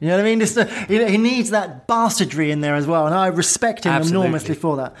 You know what I mean? Just, he needs that bastardry in there as well, and I respect him enormously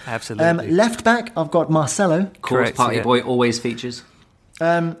for that. Absolutely. Left back, I've got Marcelo. Correct, Party Boy always features.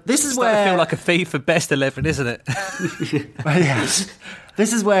 This is where I feel like a fee for best 11, isn't it? Yeah.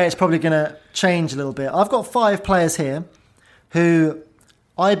 This is where it's probably going to change a little bit. I've got 5 players here who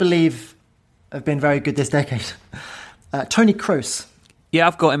I believe have been very good this decade. Toni Kroos. Yeah,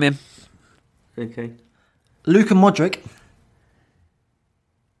 I've got him in. Okay. Luka Modric.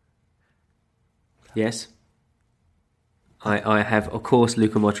 Yes. I have, of course,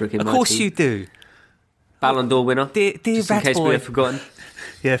 Luka Modric in my team. Of course you do. Ballon d'Or winner. Dear just in case we have forgotten.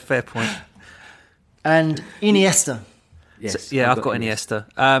 Yeah, fair point. And Iniesta. Yes. So, I've got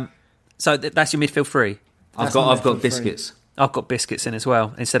Iniesta. So that's your midfield 3? I've got Biscuits. I've got Biscuits in as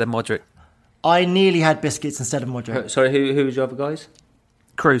well, instead of Modric. I nearly had Biscuits instead of Modric. Sorry, who was your other guys?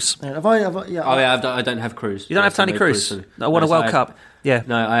 Cruz. Yeah, yeah. Oh yeah, I don't have Cruz. You don't have Tony Cruz? I won a World Cup. Yeah.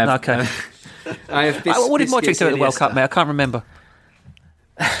 No, I have. Okay. I have. What did Modric do at the World Cup, mate? I can't remember.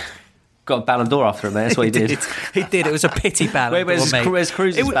 Got a Ballon d'Or after him, mate. That's what he did. He did. It was a pity Ballon d'Or, mate. Where's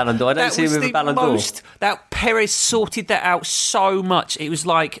Cruz's Ballon d'Or? I don't see him with a Ballon d'Or. That Perez sorted that out so much. It was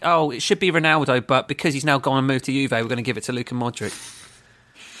like, it should be Ronaldo, but because he's now gone and moved to Juve, we're going to give it to Luka Modric.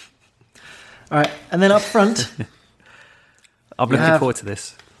 All right, and then up front, I'm looking forward to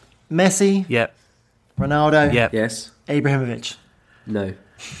this. Messi, Yep. Ronaldo, Yep. Yes. Abramovich. No.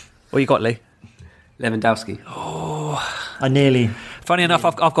 What you got, Lee? Lewandowski. I nearly. Funny enough,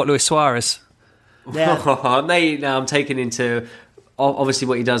 I've got Luis Suarez. Yeah. Mate, now I'm taking into obviously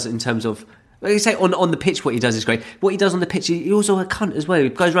what he does in terms of. Like you say, on the pitch, what he does is great. What he does on the pitch, he's also a cunt as well. He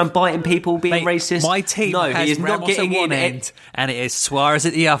goes around biting people, being Mate, racist. My team no, has he is Ramos not getting at one in. end, and it is Suarez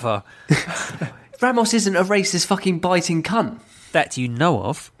at the other. Ramos isn't a racist, fucking biting cunt. That you know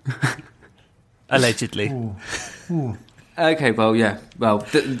of. Allegedly. Ooh. Okay, well, yeah. Well,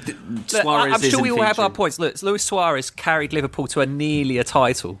 Look, Suarez I'm sure we all have our featuring. points. Look, Luis Suarez carried Liverpool to nearly a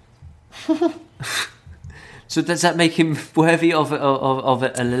title. So does that make him worthy of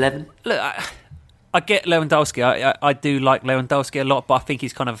an 11? Look, I get Lewandowski. I do like Lewandowski a lot, but I think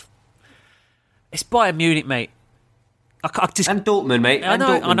he's kind of... It's Bayern Munich, mate. I just... And Dortmund, mate. I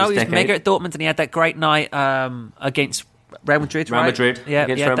know this he was decade. mega at Dortmund, and he had that great night against Real Madrid, right? Real Madrid, Yeah,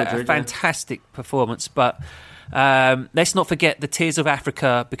 against he had Real that Madrid, yeah. fantastic performance. But let's not forget the tears of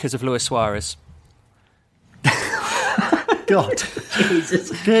Africa because of Luis Suarez. God.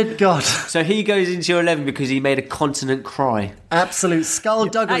 Jesus. Good God. So he goes into your 11 because he made a continent cry. Absolute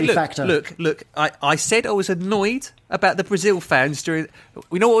skullduggery factor. Look. I said I was annoyed about the Brazil fans during...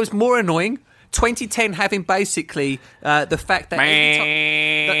 You know what was more annoying? 2010 having basically the fact that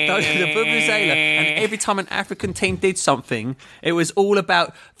the Vuvuzela, and every time an African team did something, it was all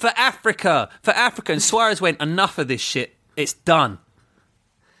about for Africa. And Suarez went, enough of this shit. It's done.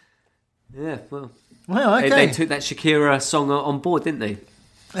 Yeah, well... Well, okay. They took that Shakira song on board, didn't they?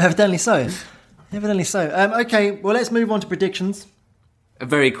 Evidently so. Okay, well, let's move on to predictions.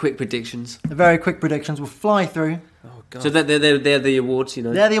 Very quick predictions. Very quick predictions. We'll fly through. Oh, God. So they're the awards, you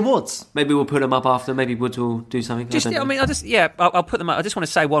know. They're the awards. Maybe we'll put them up after. Maybe Woods will do something. I'll put them up. I just want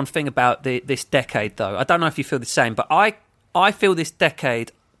to say one thing about this decade, though. I don't know if you feel the same, but I feel this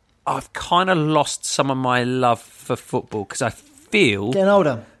decade, I've kind of lost some of my love for football because I feel... Getting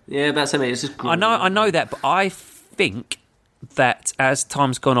older. Yeah, that's something. It's just I know that, but I think that as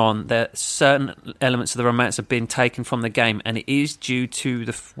time's gone on, that certain elements of the romance have been taken from the game, and it is due to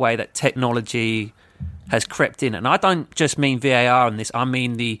the way that technology has crept in. And I don't just mean VAR on this; I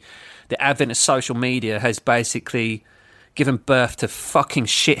mean the advent of social media has basically given birth to fucking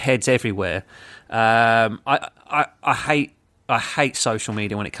shitheads everywhere. I hate social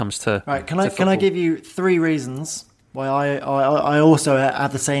media when it comes to. Right, can I give you 3 reasons why I also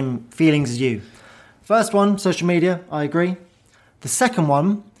have the same feelings as you? First one, social media, I agree. The second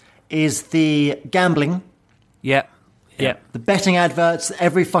one is the gambling. Yeah. The betting adverts,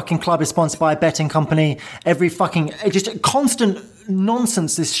 every fucking club is sponsored by a betting company, every fucking, just constant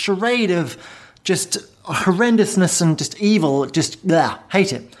nonsense, this charade of just horrendousness and just evil, just,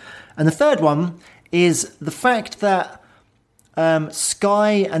 hate it. And the third one is the fact that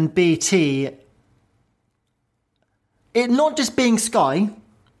Sky and BT, it not just being Sky,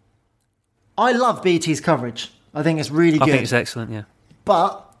 I love BT's coverage. I think it's really good. I think it's excellent, yeah.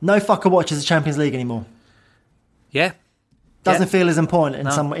 But no fucker watches the Champions League anymore. Yeah. Doesn't feel as important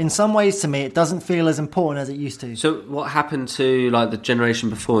in some ways to me. It doesn't feel as important as it used to. So what happened to like the generation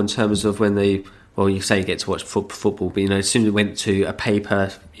before in terms of when they? Well, you say you get to watch football, but as soon as it went to a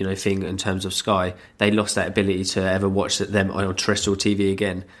paper, thing in terms of Sky, they lost that ability to ever watch them on terrestrial TV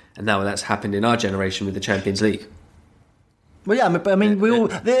again. And now that's happened in our generation with the Champions League. Well, yeah, but I mean,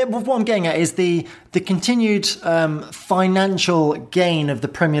 what I'm getting at is the continued financial gain of the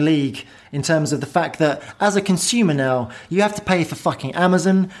Premier League in terms of the fact that as a consumer now, you have to pay for fucking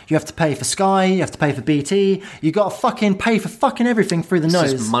Amazon, you have to pay for Sky, you have to pay for BT, you got to fucking pay for fucking everything through the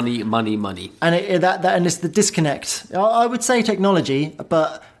nose. Just money. And and it's the disconnect. I would say technology,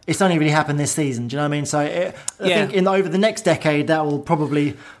 but it's only really happened this season. Do you know what I mean? So I think over the next decade, that will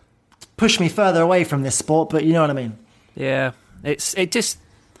probably push me further away from this sport. But you know what I mean? Yeah, it just...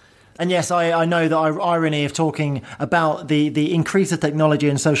 And yes, I know the irony of talking about the increase of technology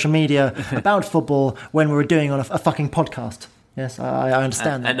and social media about football when we were doing on a fucking podcast. Yes, I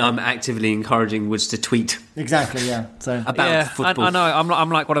understand that. And I'm actively encouraging Woods to tweet. Exactly, yeah. So about football. I know, I'm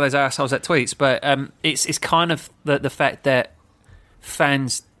like one of those assholes that tweets, but it's kind of the fact that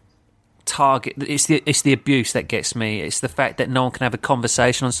fans target. It's the abuse that gets me. It's the fact that no one can have a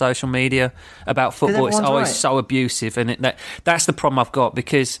conversation on social media about football. It's always so abusive, and that's the problem I've got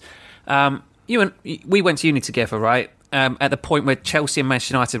because we went to uni together, right? At the point where Chelsea and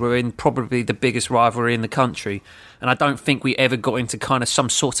Manchester United were in probably the biggest rivalry in the country, and I don't think we ever got into kind of some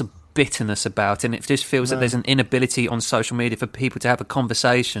sort of bitterness about it, and it just feels that there's an inability on social media for people to have a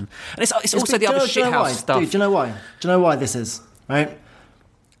conversation. And it's also the other shithouse stuff. Dude, do you know why? Do you know why this is, right?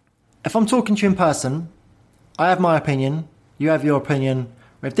 If I'm talking to you in person, I have my opinion, you have your opinion,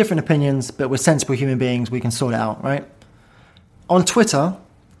 we have different opinions, but we're sensible human beings, we can sort it out, right? On Twitter,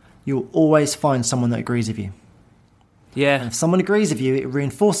 you'll always find someone that agrees with you. Yeah. And if someone agrees with you, it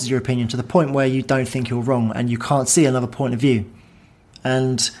reinforces your opinion to the point where you don't think you're wrong and you can't see another point of view.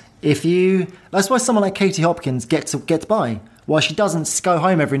 And that's why someone like Katie Hopkins gets by, why she doesn't go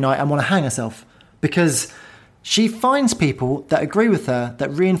home every night and want to hang herself, because she finds people that agree with her,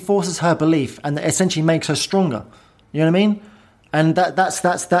 that reinforces her belief, and that essentially makes her stronger. You know what I mean? And that's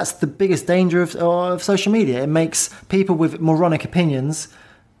the biggest danger of social media. It makes people with moronic opinions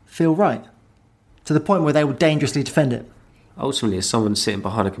feel right, to the point where they will dangerously defend it. Ultimately, it's someone sitting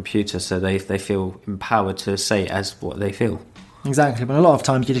behind a computer, so they feel empowered to say it as what they feel. Exactly, but a lot of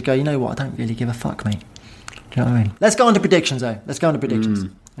times you just go, you know what, I don't really give a fuck, mate. Do you know what I mean? Let's go on to predictions, though.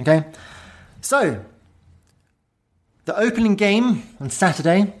 Okay? So, the opening game on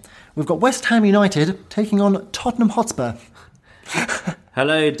Saturday, we've got West Ham United taking on Tottenham Hotspur.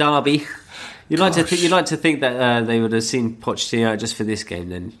 Hello, Derby. You'd like to think that they would have seen Pochettino out just for this game,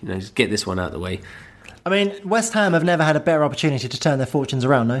 then just get this one out of the way. I mean, West Ham have never had a better opportunity to turn their fortunes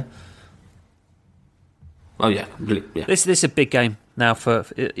around, no? Oh yeah. This is a big game now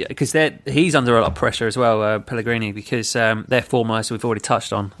because he's under a lot of pressure as well, Pellegrini, because their foremost we've already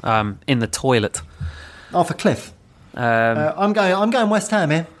touched on in the toilet. Oh, for Cliff. I'm going West Ham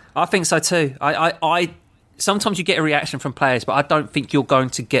here. I think so too. I sometimes you get a reaction from players, but I don't think you're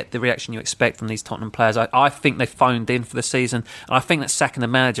going to get the reaction you expect from these Tottenham players. I think they phoned in for the season, and I think that sacking the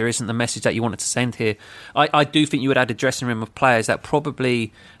manager isn't the message that you wanted to send here. I do think you would add a dressing room of players that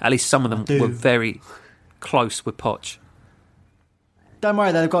probably, at least some of them, were very close with Poch. Don't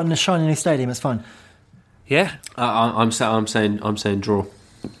worry, they've got a shiny new stadium. It's fine. Yeah, I'm saying draw.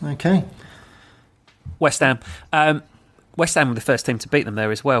 Okay. West Ham. West Ham were the first team to beat them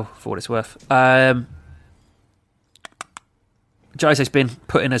there as well, for what it's worth. Jose's been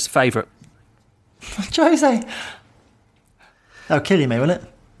put in as favourite. Jose. That'll kill you, mate, wouldn't it?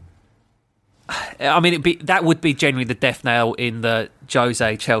 I mean, that would be generally the death nail in the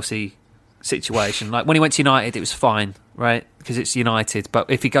Jose Chelsea situation. Like when he went to United, it was fine, right? Because it's United. But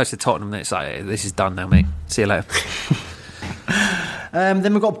if he goes to Tottenham, then it's like, this is done now, mate. See you later.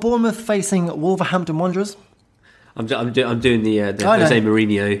 Then we've got Bournemouth facing Wolverhampton Wanderers. I'm doing the Jose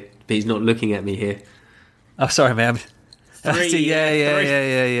Mourinho, but he's not looking at me here. Oh, sorry, man. Three.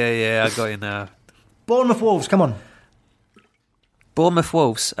 Yeah. I got you now. Bournemouth Wolves, come on. Bournemouth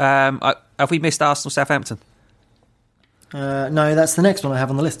Wolves. Have we missed Arsenal Southampton? No, that's the next one I have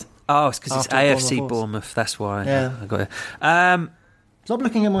on the list. Oh, it's because it's AFC Bournemouth. Bournemouth. That's why. Yeah. I got it. Stop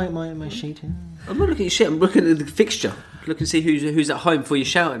looking at my sheet here. I'm not looking at shit. I'm looking at the fixture. Look and see who's at home before you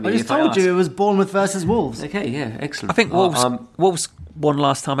shout at me. I just told you it was Bournemouth versus Wolves. Okay, yeah, excellent. I think Wolves won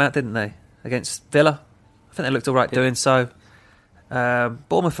last time out, didn't they? Against Villa. I think they looked all right doing so.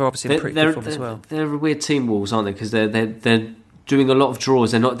 Bournemouth are obviously in pretty good form as well. They're a weird team, Wolves, aren't they? Because they're doing a lot of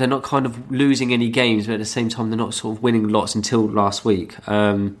draws. They're not kind of losing any games, but at the same time they're not sort of winning lots until last week.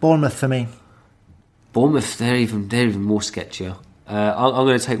 Bournemouth for me. Bournemouth, they're even more sketchier. I'm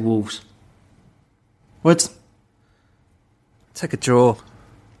going to take Wolves. Woods. Take a draw.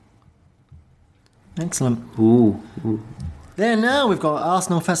 Excellent. Ooh. There now we've got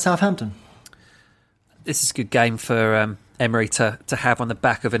Arsenal versus Southampton. This is a good game for Emery to have on the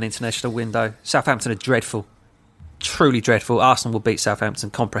back of an international window. Southampton are dreadful. Truly dreadful. Arsenal will beat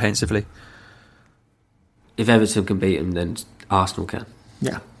Southampton comprehensively. If Everton can beat them, then Arsenal can.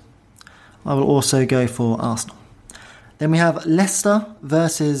 Yeah. I will also go for Arsenal. Then we have Leicester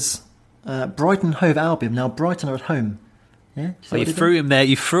versus Brighton Hove Albion. Now Brighton are at home. Yeah. You threw him there.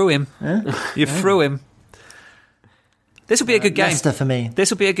 You threw him. Yeah? You threw him. This will be a good game. Leicester for me.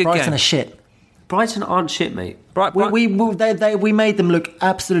 This will be a good Brighton game. are shit. Brighton aren't shit, mate. We made them look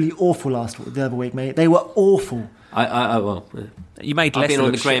absolutely awful the other week, mate. They were awful. Well, you made I've Leicester been on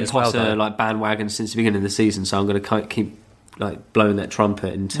look the Graham shit as well, Potter though. bandwagon since the beginning of the season, so I'm going to keep blowing that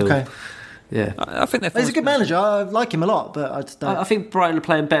trumpet until. Okay. Yeah, I think He's a good manager. I like him a lot, but I just don't. I think Brighton are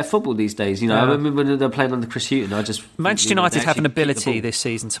playing better football these days. I remember when they're playing under Chris Hughton. Manchester United have an ability this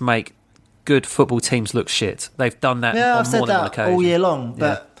season to make good football teams look shit. They've done that. Yeah, on I've said more than one that occasion. all year long,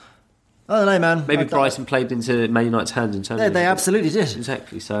 but I don't know, man. Maybe Brighton played into Man United's hands in terms of... They absolutely did.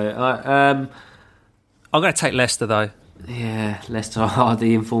 Exactly. So, I'm going to take Leicester, though. yeah, Leicester are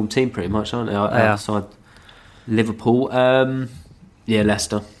the informed team pretty much, aren't they? Outside Liverpool. Yeah,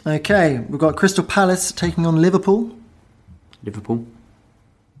 Leicester. Okay, we've got Crystal Palace taking on Liverpool. Liverpool.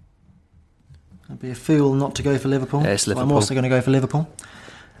 I'd be a fool not to go for Liverpool. Yeah, it's So I'm Liverpool. also going to go for Liverpool.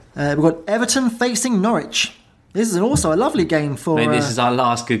 We've got Everton facing Norwich. This is also a lovely game for... I mean, this is our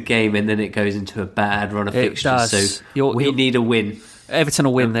last good game, and then it goes into a bad run of It fixtures. does. So we need a win. Everton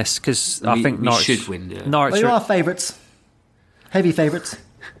will win this because I think we Norwich should win. Yeah. Norwich. Well, you are favourites. Heavy favourites.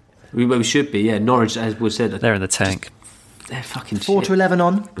 We should be. Yeah, Norwich, as we said, they're in the tank. they're fucking 4 shit. to 11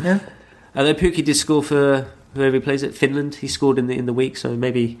 on. Yeah. Although Pukki did score for whoever he plays at Finland. He scored in the week, so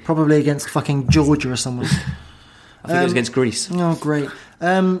maybe Probably against fucking Georgia or someone. I think it was against Greece. Oh, great.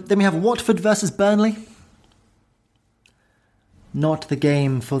 Then we have Watford versus Burnley. Not the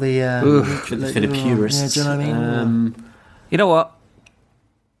game for the... For the purists. Yeah, do you know what I mean? You know what?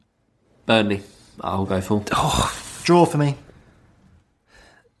 Burnley, I'll go for. Draw for me.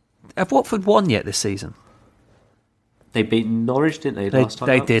 Have Watford won yet this season? They beat Norwich, didn't they? They, Last time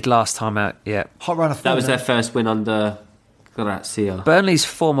they out? did last time out, yeah. Hot run of form. That was now. their first win under Grazia. Burnley's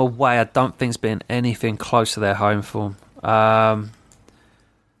form away, I don't think's been anything close to their home form. I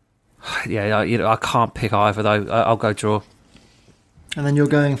can't pick either, though. I'll go draw. And then you're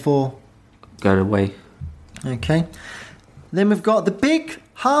going for... Going away. Okay. Then we've got the big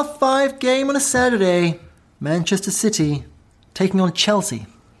 5:30 game on a Saturday. Manchester City taking on Chelsea.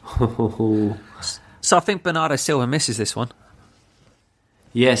 So I think Bernardo Silva misses this one.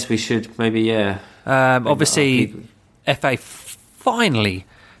 Yes, we should. Maybe, yeah. Obviously, FA finally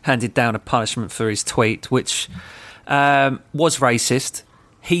handed down a punishment for his tweet, which was racist.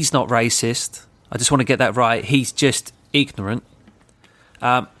 He's not racist. I just want to get that right. He's just ignorant.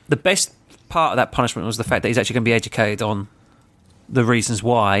 The best part of that punishment was the fact that he's actually going to be educated on the reasons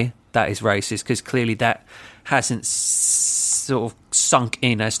why that is racist, because clearly that hasn't sort of sunk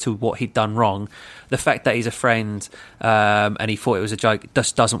in as to what he'd done wrong. The fact that he's a friend and he thought it was a joke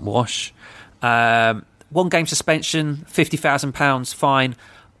just doesn't wash. 1 game suspension, £50,000 fine.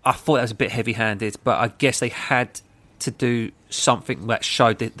 I thought that was a bit heavy-handed, but I guess they had to do something that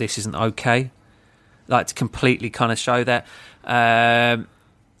showed that this isn't okay, like to completely kind of show that.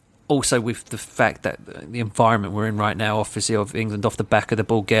 Also, with the fact that the environment we're in right now, obviously, of England off the back of the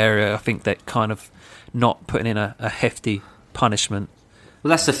Bulgaria, I think that kind of not putting in a hefty punishment.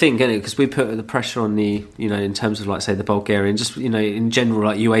 Well, that's the thing, isn't it? Because we put the pressure on the, in terms of, like, say, the Bulgarian, just, in general,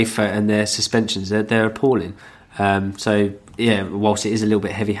 like UEFA and their suspensions, they're appalling. So, yeah, whilst it is a little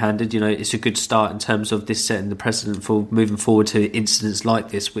bit heavy-handed, it's a good start in terms of this setting the precedent for moving forward to incidents like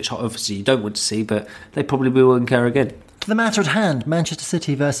this, which obviously you don't want to see, but they probably will incur again. To the matter at hand, Manchester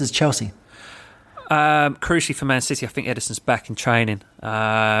City versus Chelsea. Crucially for Man City, I think Ederson's back in training.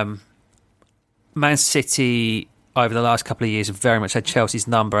 Man City, over the last couple of years, have very much had Chelsea's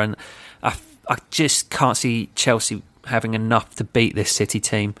number, and I just can't see Chelsea having enough to beat this City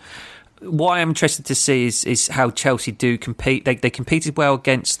team. What I'm interested to see is how Chelsea do compete. They competed well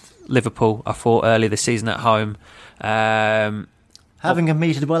against Liverpool, I thought, earlier this season at home. Having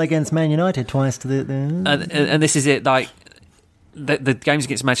competed well against Man United twice to the... And this is it, like, the games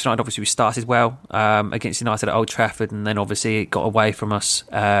against Manchester United, obviously we started well against United at Old Trafford, and then obviously it got away from us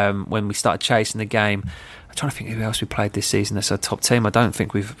when we started chasing the game. I'm trying to think who else we played this season that's a top team. I don't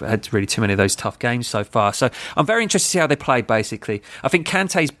think we've had really too many of those tough games so far. So I'm very interested to see how they play, basically. I think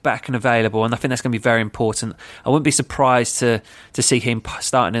Kante's back and available, and I think that's going to be very important. I wouldn't be surprised to see him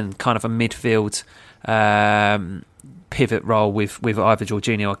starting in kind of a midfield pivot role with either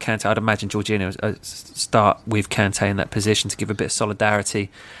Jorginho or Kante. I'd imagine Jorginho start with Kante in that position to give a bit of solidarity.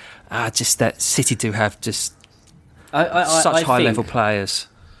 Just that City do have just such high-level players.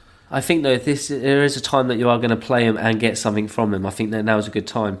 I think, though, there is a time that you are going to play him and get something from him. I think that now is a good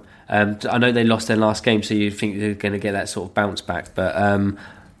time. I know they lost their last game, so you think they're going to get that sort of bounce back. But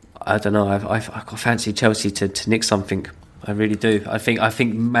I don't know. I fancy Chelsea to nick something. I really do. I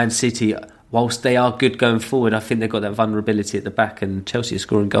think Man City, whilst they are good going forward, I think they've got that vulnerability at the back, and Chelsea are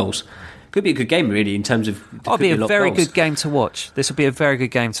scoring goals. Could be a good game, really, in terms of... It'll be a very good game to watch. This will be a very good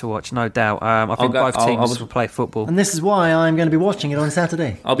game to watch, no doubt. I think both teams will play football. And this is why I'm going to be watching it on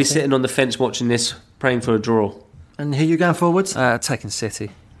Saturday. I'll be sitting on the fence watching this, praying for a draw. And who are you going forwards? Taking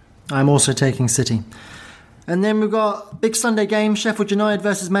City. I'm also taking City. And then we've got big Sunday game, Sheffield United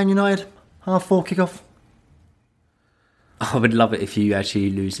versus Man United. 4:30 kickoff. I would love it if you actually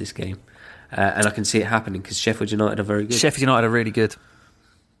lose this game. And I can see it happening, because Sheffield United are very good. Sheffield United are really good.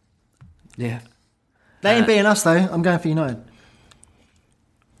 Yeah. They ain't beating us, though. I'm going for United.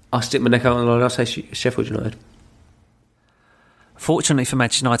 I'll stick my neck out on the line. I'll say Sheffield United. Fortunately for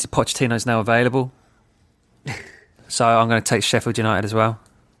Manchester United, Pochettino's now available. So I'm going to take Sheffield United as well.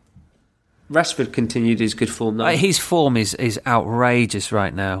 Rashford continued his good form, though. His form is outrageous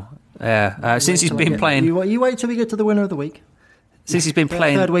right now. Yeah, since he's been playing... You wait till we get to the winner of the week. Since he's been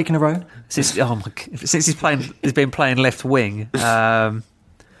playing... Third week in a row. Since he's been playing left wing.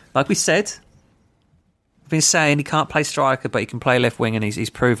 Like we said, we've been saying he can't play striker, but he can play left wing, and he's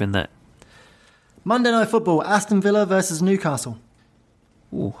proven that. Monday Night Football, Aston Villa versus Newcastle.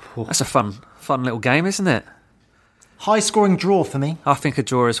 Ooh, that's a fun little game, isn't it? High-scoring draw for me. I think a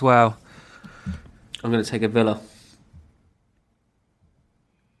draw as well. I'm going to take a Villa.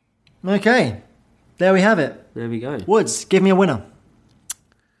 Okay, there we have it. There we go. Woods, give me a winner.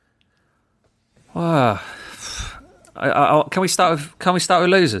 Wow. Can we start with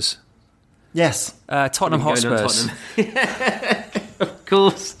losers? Yes. Tottenham Hotspurs. Of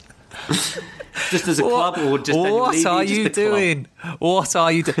course. Just as a club, or just what are you doing? What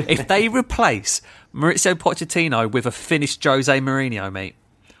are you doing? If they replace Maurizio Pochettino with a finished Jose Mourinho, mate,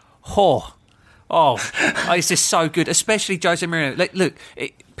 it's just so good. Especially Jose Mourinho. Look,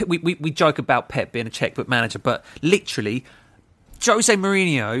 we joke about Pep being a checkbook manager, but literally, Jose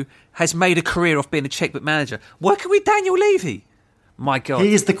Mourinho has made a career off being a checkbook manager. Working with Daniel Levy. My God.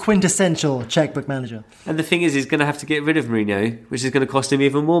 He is the quintessential checkbook manager. And the thing is, he's going to have to get rid of Mourinho, which is going to cost him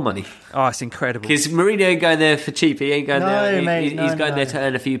even more money. Oh, it's incredible. Because Mourinho ain't going there for cheap. He ain't going there. He's going there to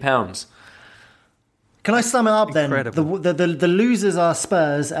earn a few pounds. Can I sum it up then? Incredible. The losers are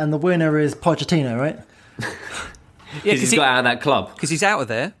Spurs and the winner is Pochettino, right? Yeah, Because he's got out of that club. Because he's out of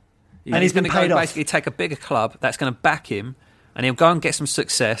there. And he's been going paid to off. basically take a bigger club that's going to back him, and he'll go and get some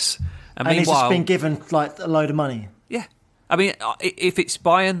success. And he's meanwhile, just been given like a load of money. yeah. I mean, if it's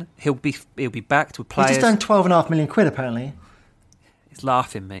Bayern, he'll be backed with players. He's just done 12.5 million quid apparently. He's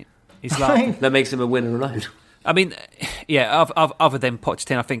laughing, mate. He's laughing. That makes him a winner alone. I mean, yeah. Other than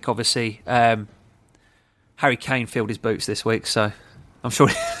Pochettino, I think obviously Harry Kane filled his boots this week, so I'm sure.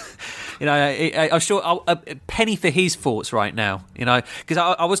 I'm sure a penny for his thoughts right now. Because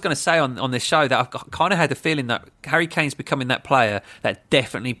I was going to say on this show that I've kind of had the feeling that Harry Kane's becoming that player that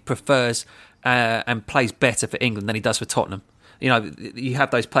definitely prefers and plays better for England than he does for Tottenham. You have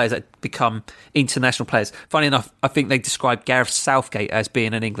those players that become international players. Funny enough, I think they describe Gareth Southgate as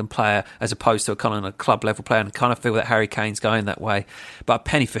being an England player as opposed to a kind of club level player, and I kind of feel that Harry Kane's going that way. But a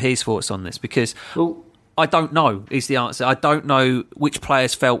penny for his thoughts on this, because I don't know is the answer. I don't know which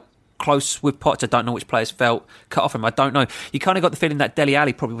players felt close with Poch. I don't know which players felt cut off him. I don't know. You kind of got the feeling that Dele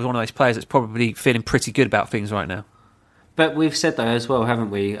Alli probably was one of those players that's probably feeling pretty good about things right now. But we've said though as well,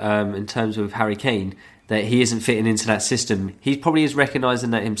 haven't we, in terms of Harry Kane, that he isn't fitting into that system. He probably is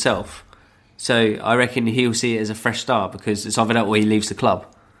recognising that himself. So I reckon he'll see it as a fresh start, because it's either that or he leaves the club.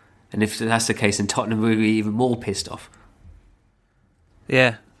 And if that's the case, then Tottenham will be even more pissed off.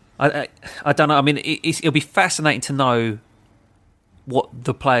 Yeah. I don't know. I mean, it'll be fascinating to know what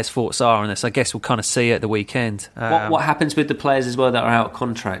the players' thoughts are on this. I guess we'll kind of see it at the weekend. What happens with the players as well that are out of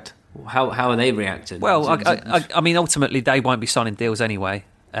contract? How are they reacting? Well, I mean, ultimately they won't be signing deals anyway,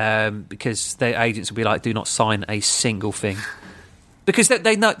 because their agents will be like, "Do not sign a single thing," because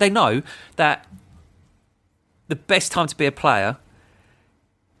they know that the best time to be a player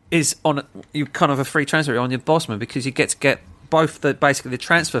is on you kind of a free transfer on your Bosman, because you get both basically the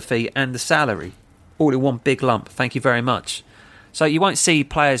transfer fee and the salary all in one big lump. Thank you very much. So you won't see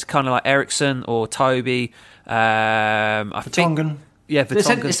players kind of like Ericsson or Toby. Vertonghen. Yeah,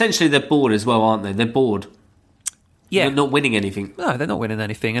 Vertonghen. Essentially, they're bored as well, aren't they? They're bored. Yeah. They're not winning anything. No, they're not winning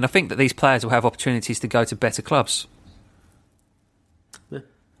anything. And I think that these players will have opportunities to go to better clubs. Yeah.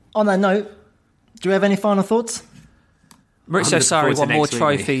 On that note, do you have any final thoughts? Maurizio Sarri won more week,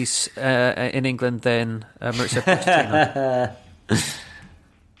 trophies in England than Maurizio Pochettino.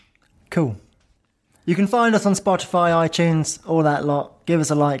 Cool. You can find us on Spotify, iTunes, all that lot. Give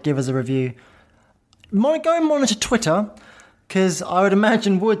us a like, give us a review. Go and monitor Twitter, because I would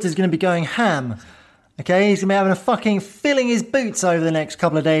imagine Woods is going to be going ham. Okay, he's going to be having a fucking filling his boots over the next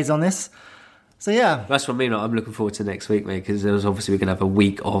couple of days on this. So yeah. That's what I mean. I'm looking forward to next week, mate, because there's obviously we're going to have a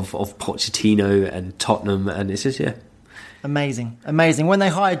week of Pochettino and Tottenham, and it's just, yeah. Amazing. When they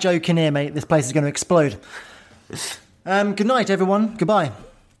hire Joe Kinnear, mate, this place is going to explode. Good night, everyone. Goodbye.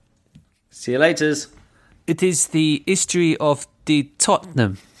 See you later. It is the history of the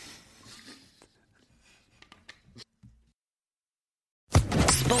Tottenham.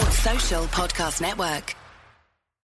 Sports Social Podcast Network.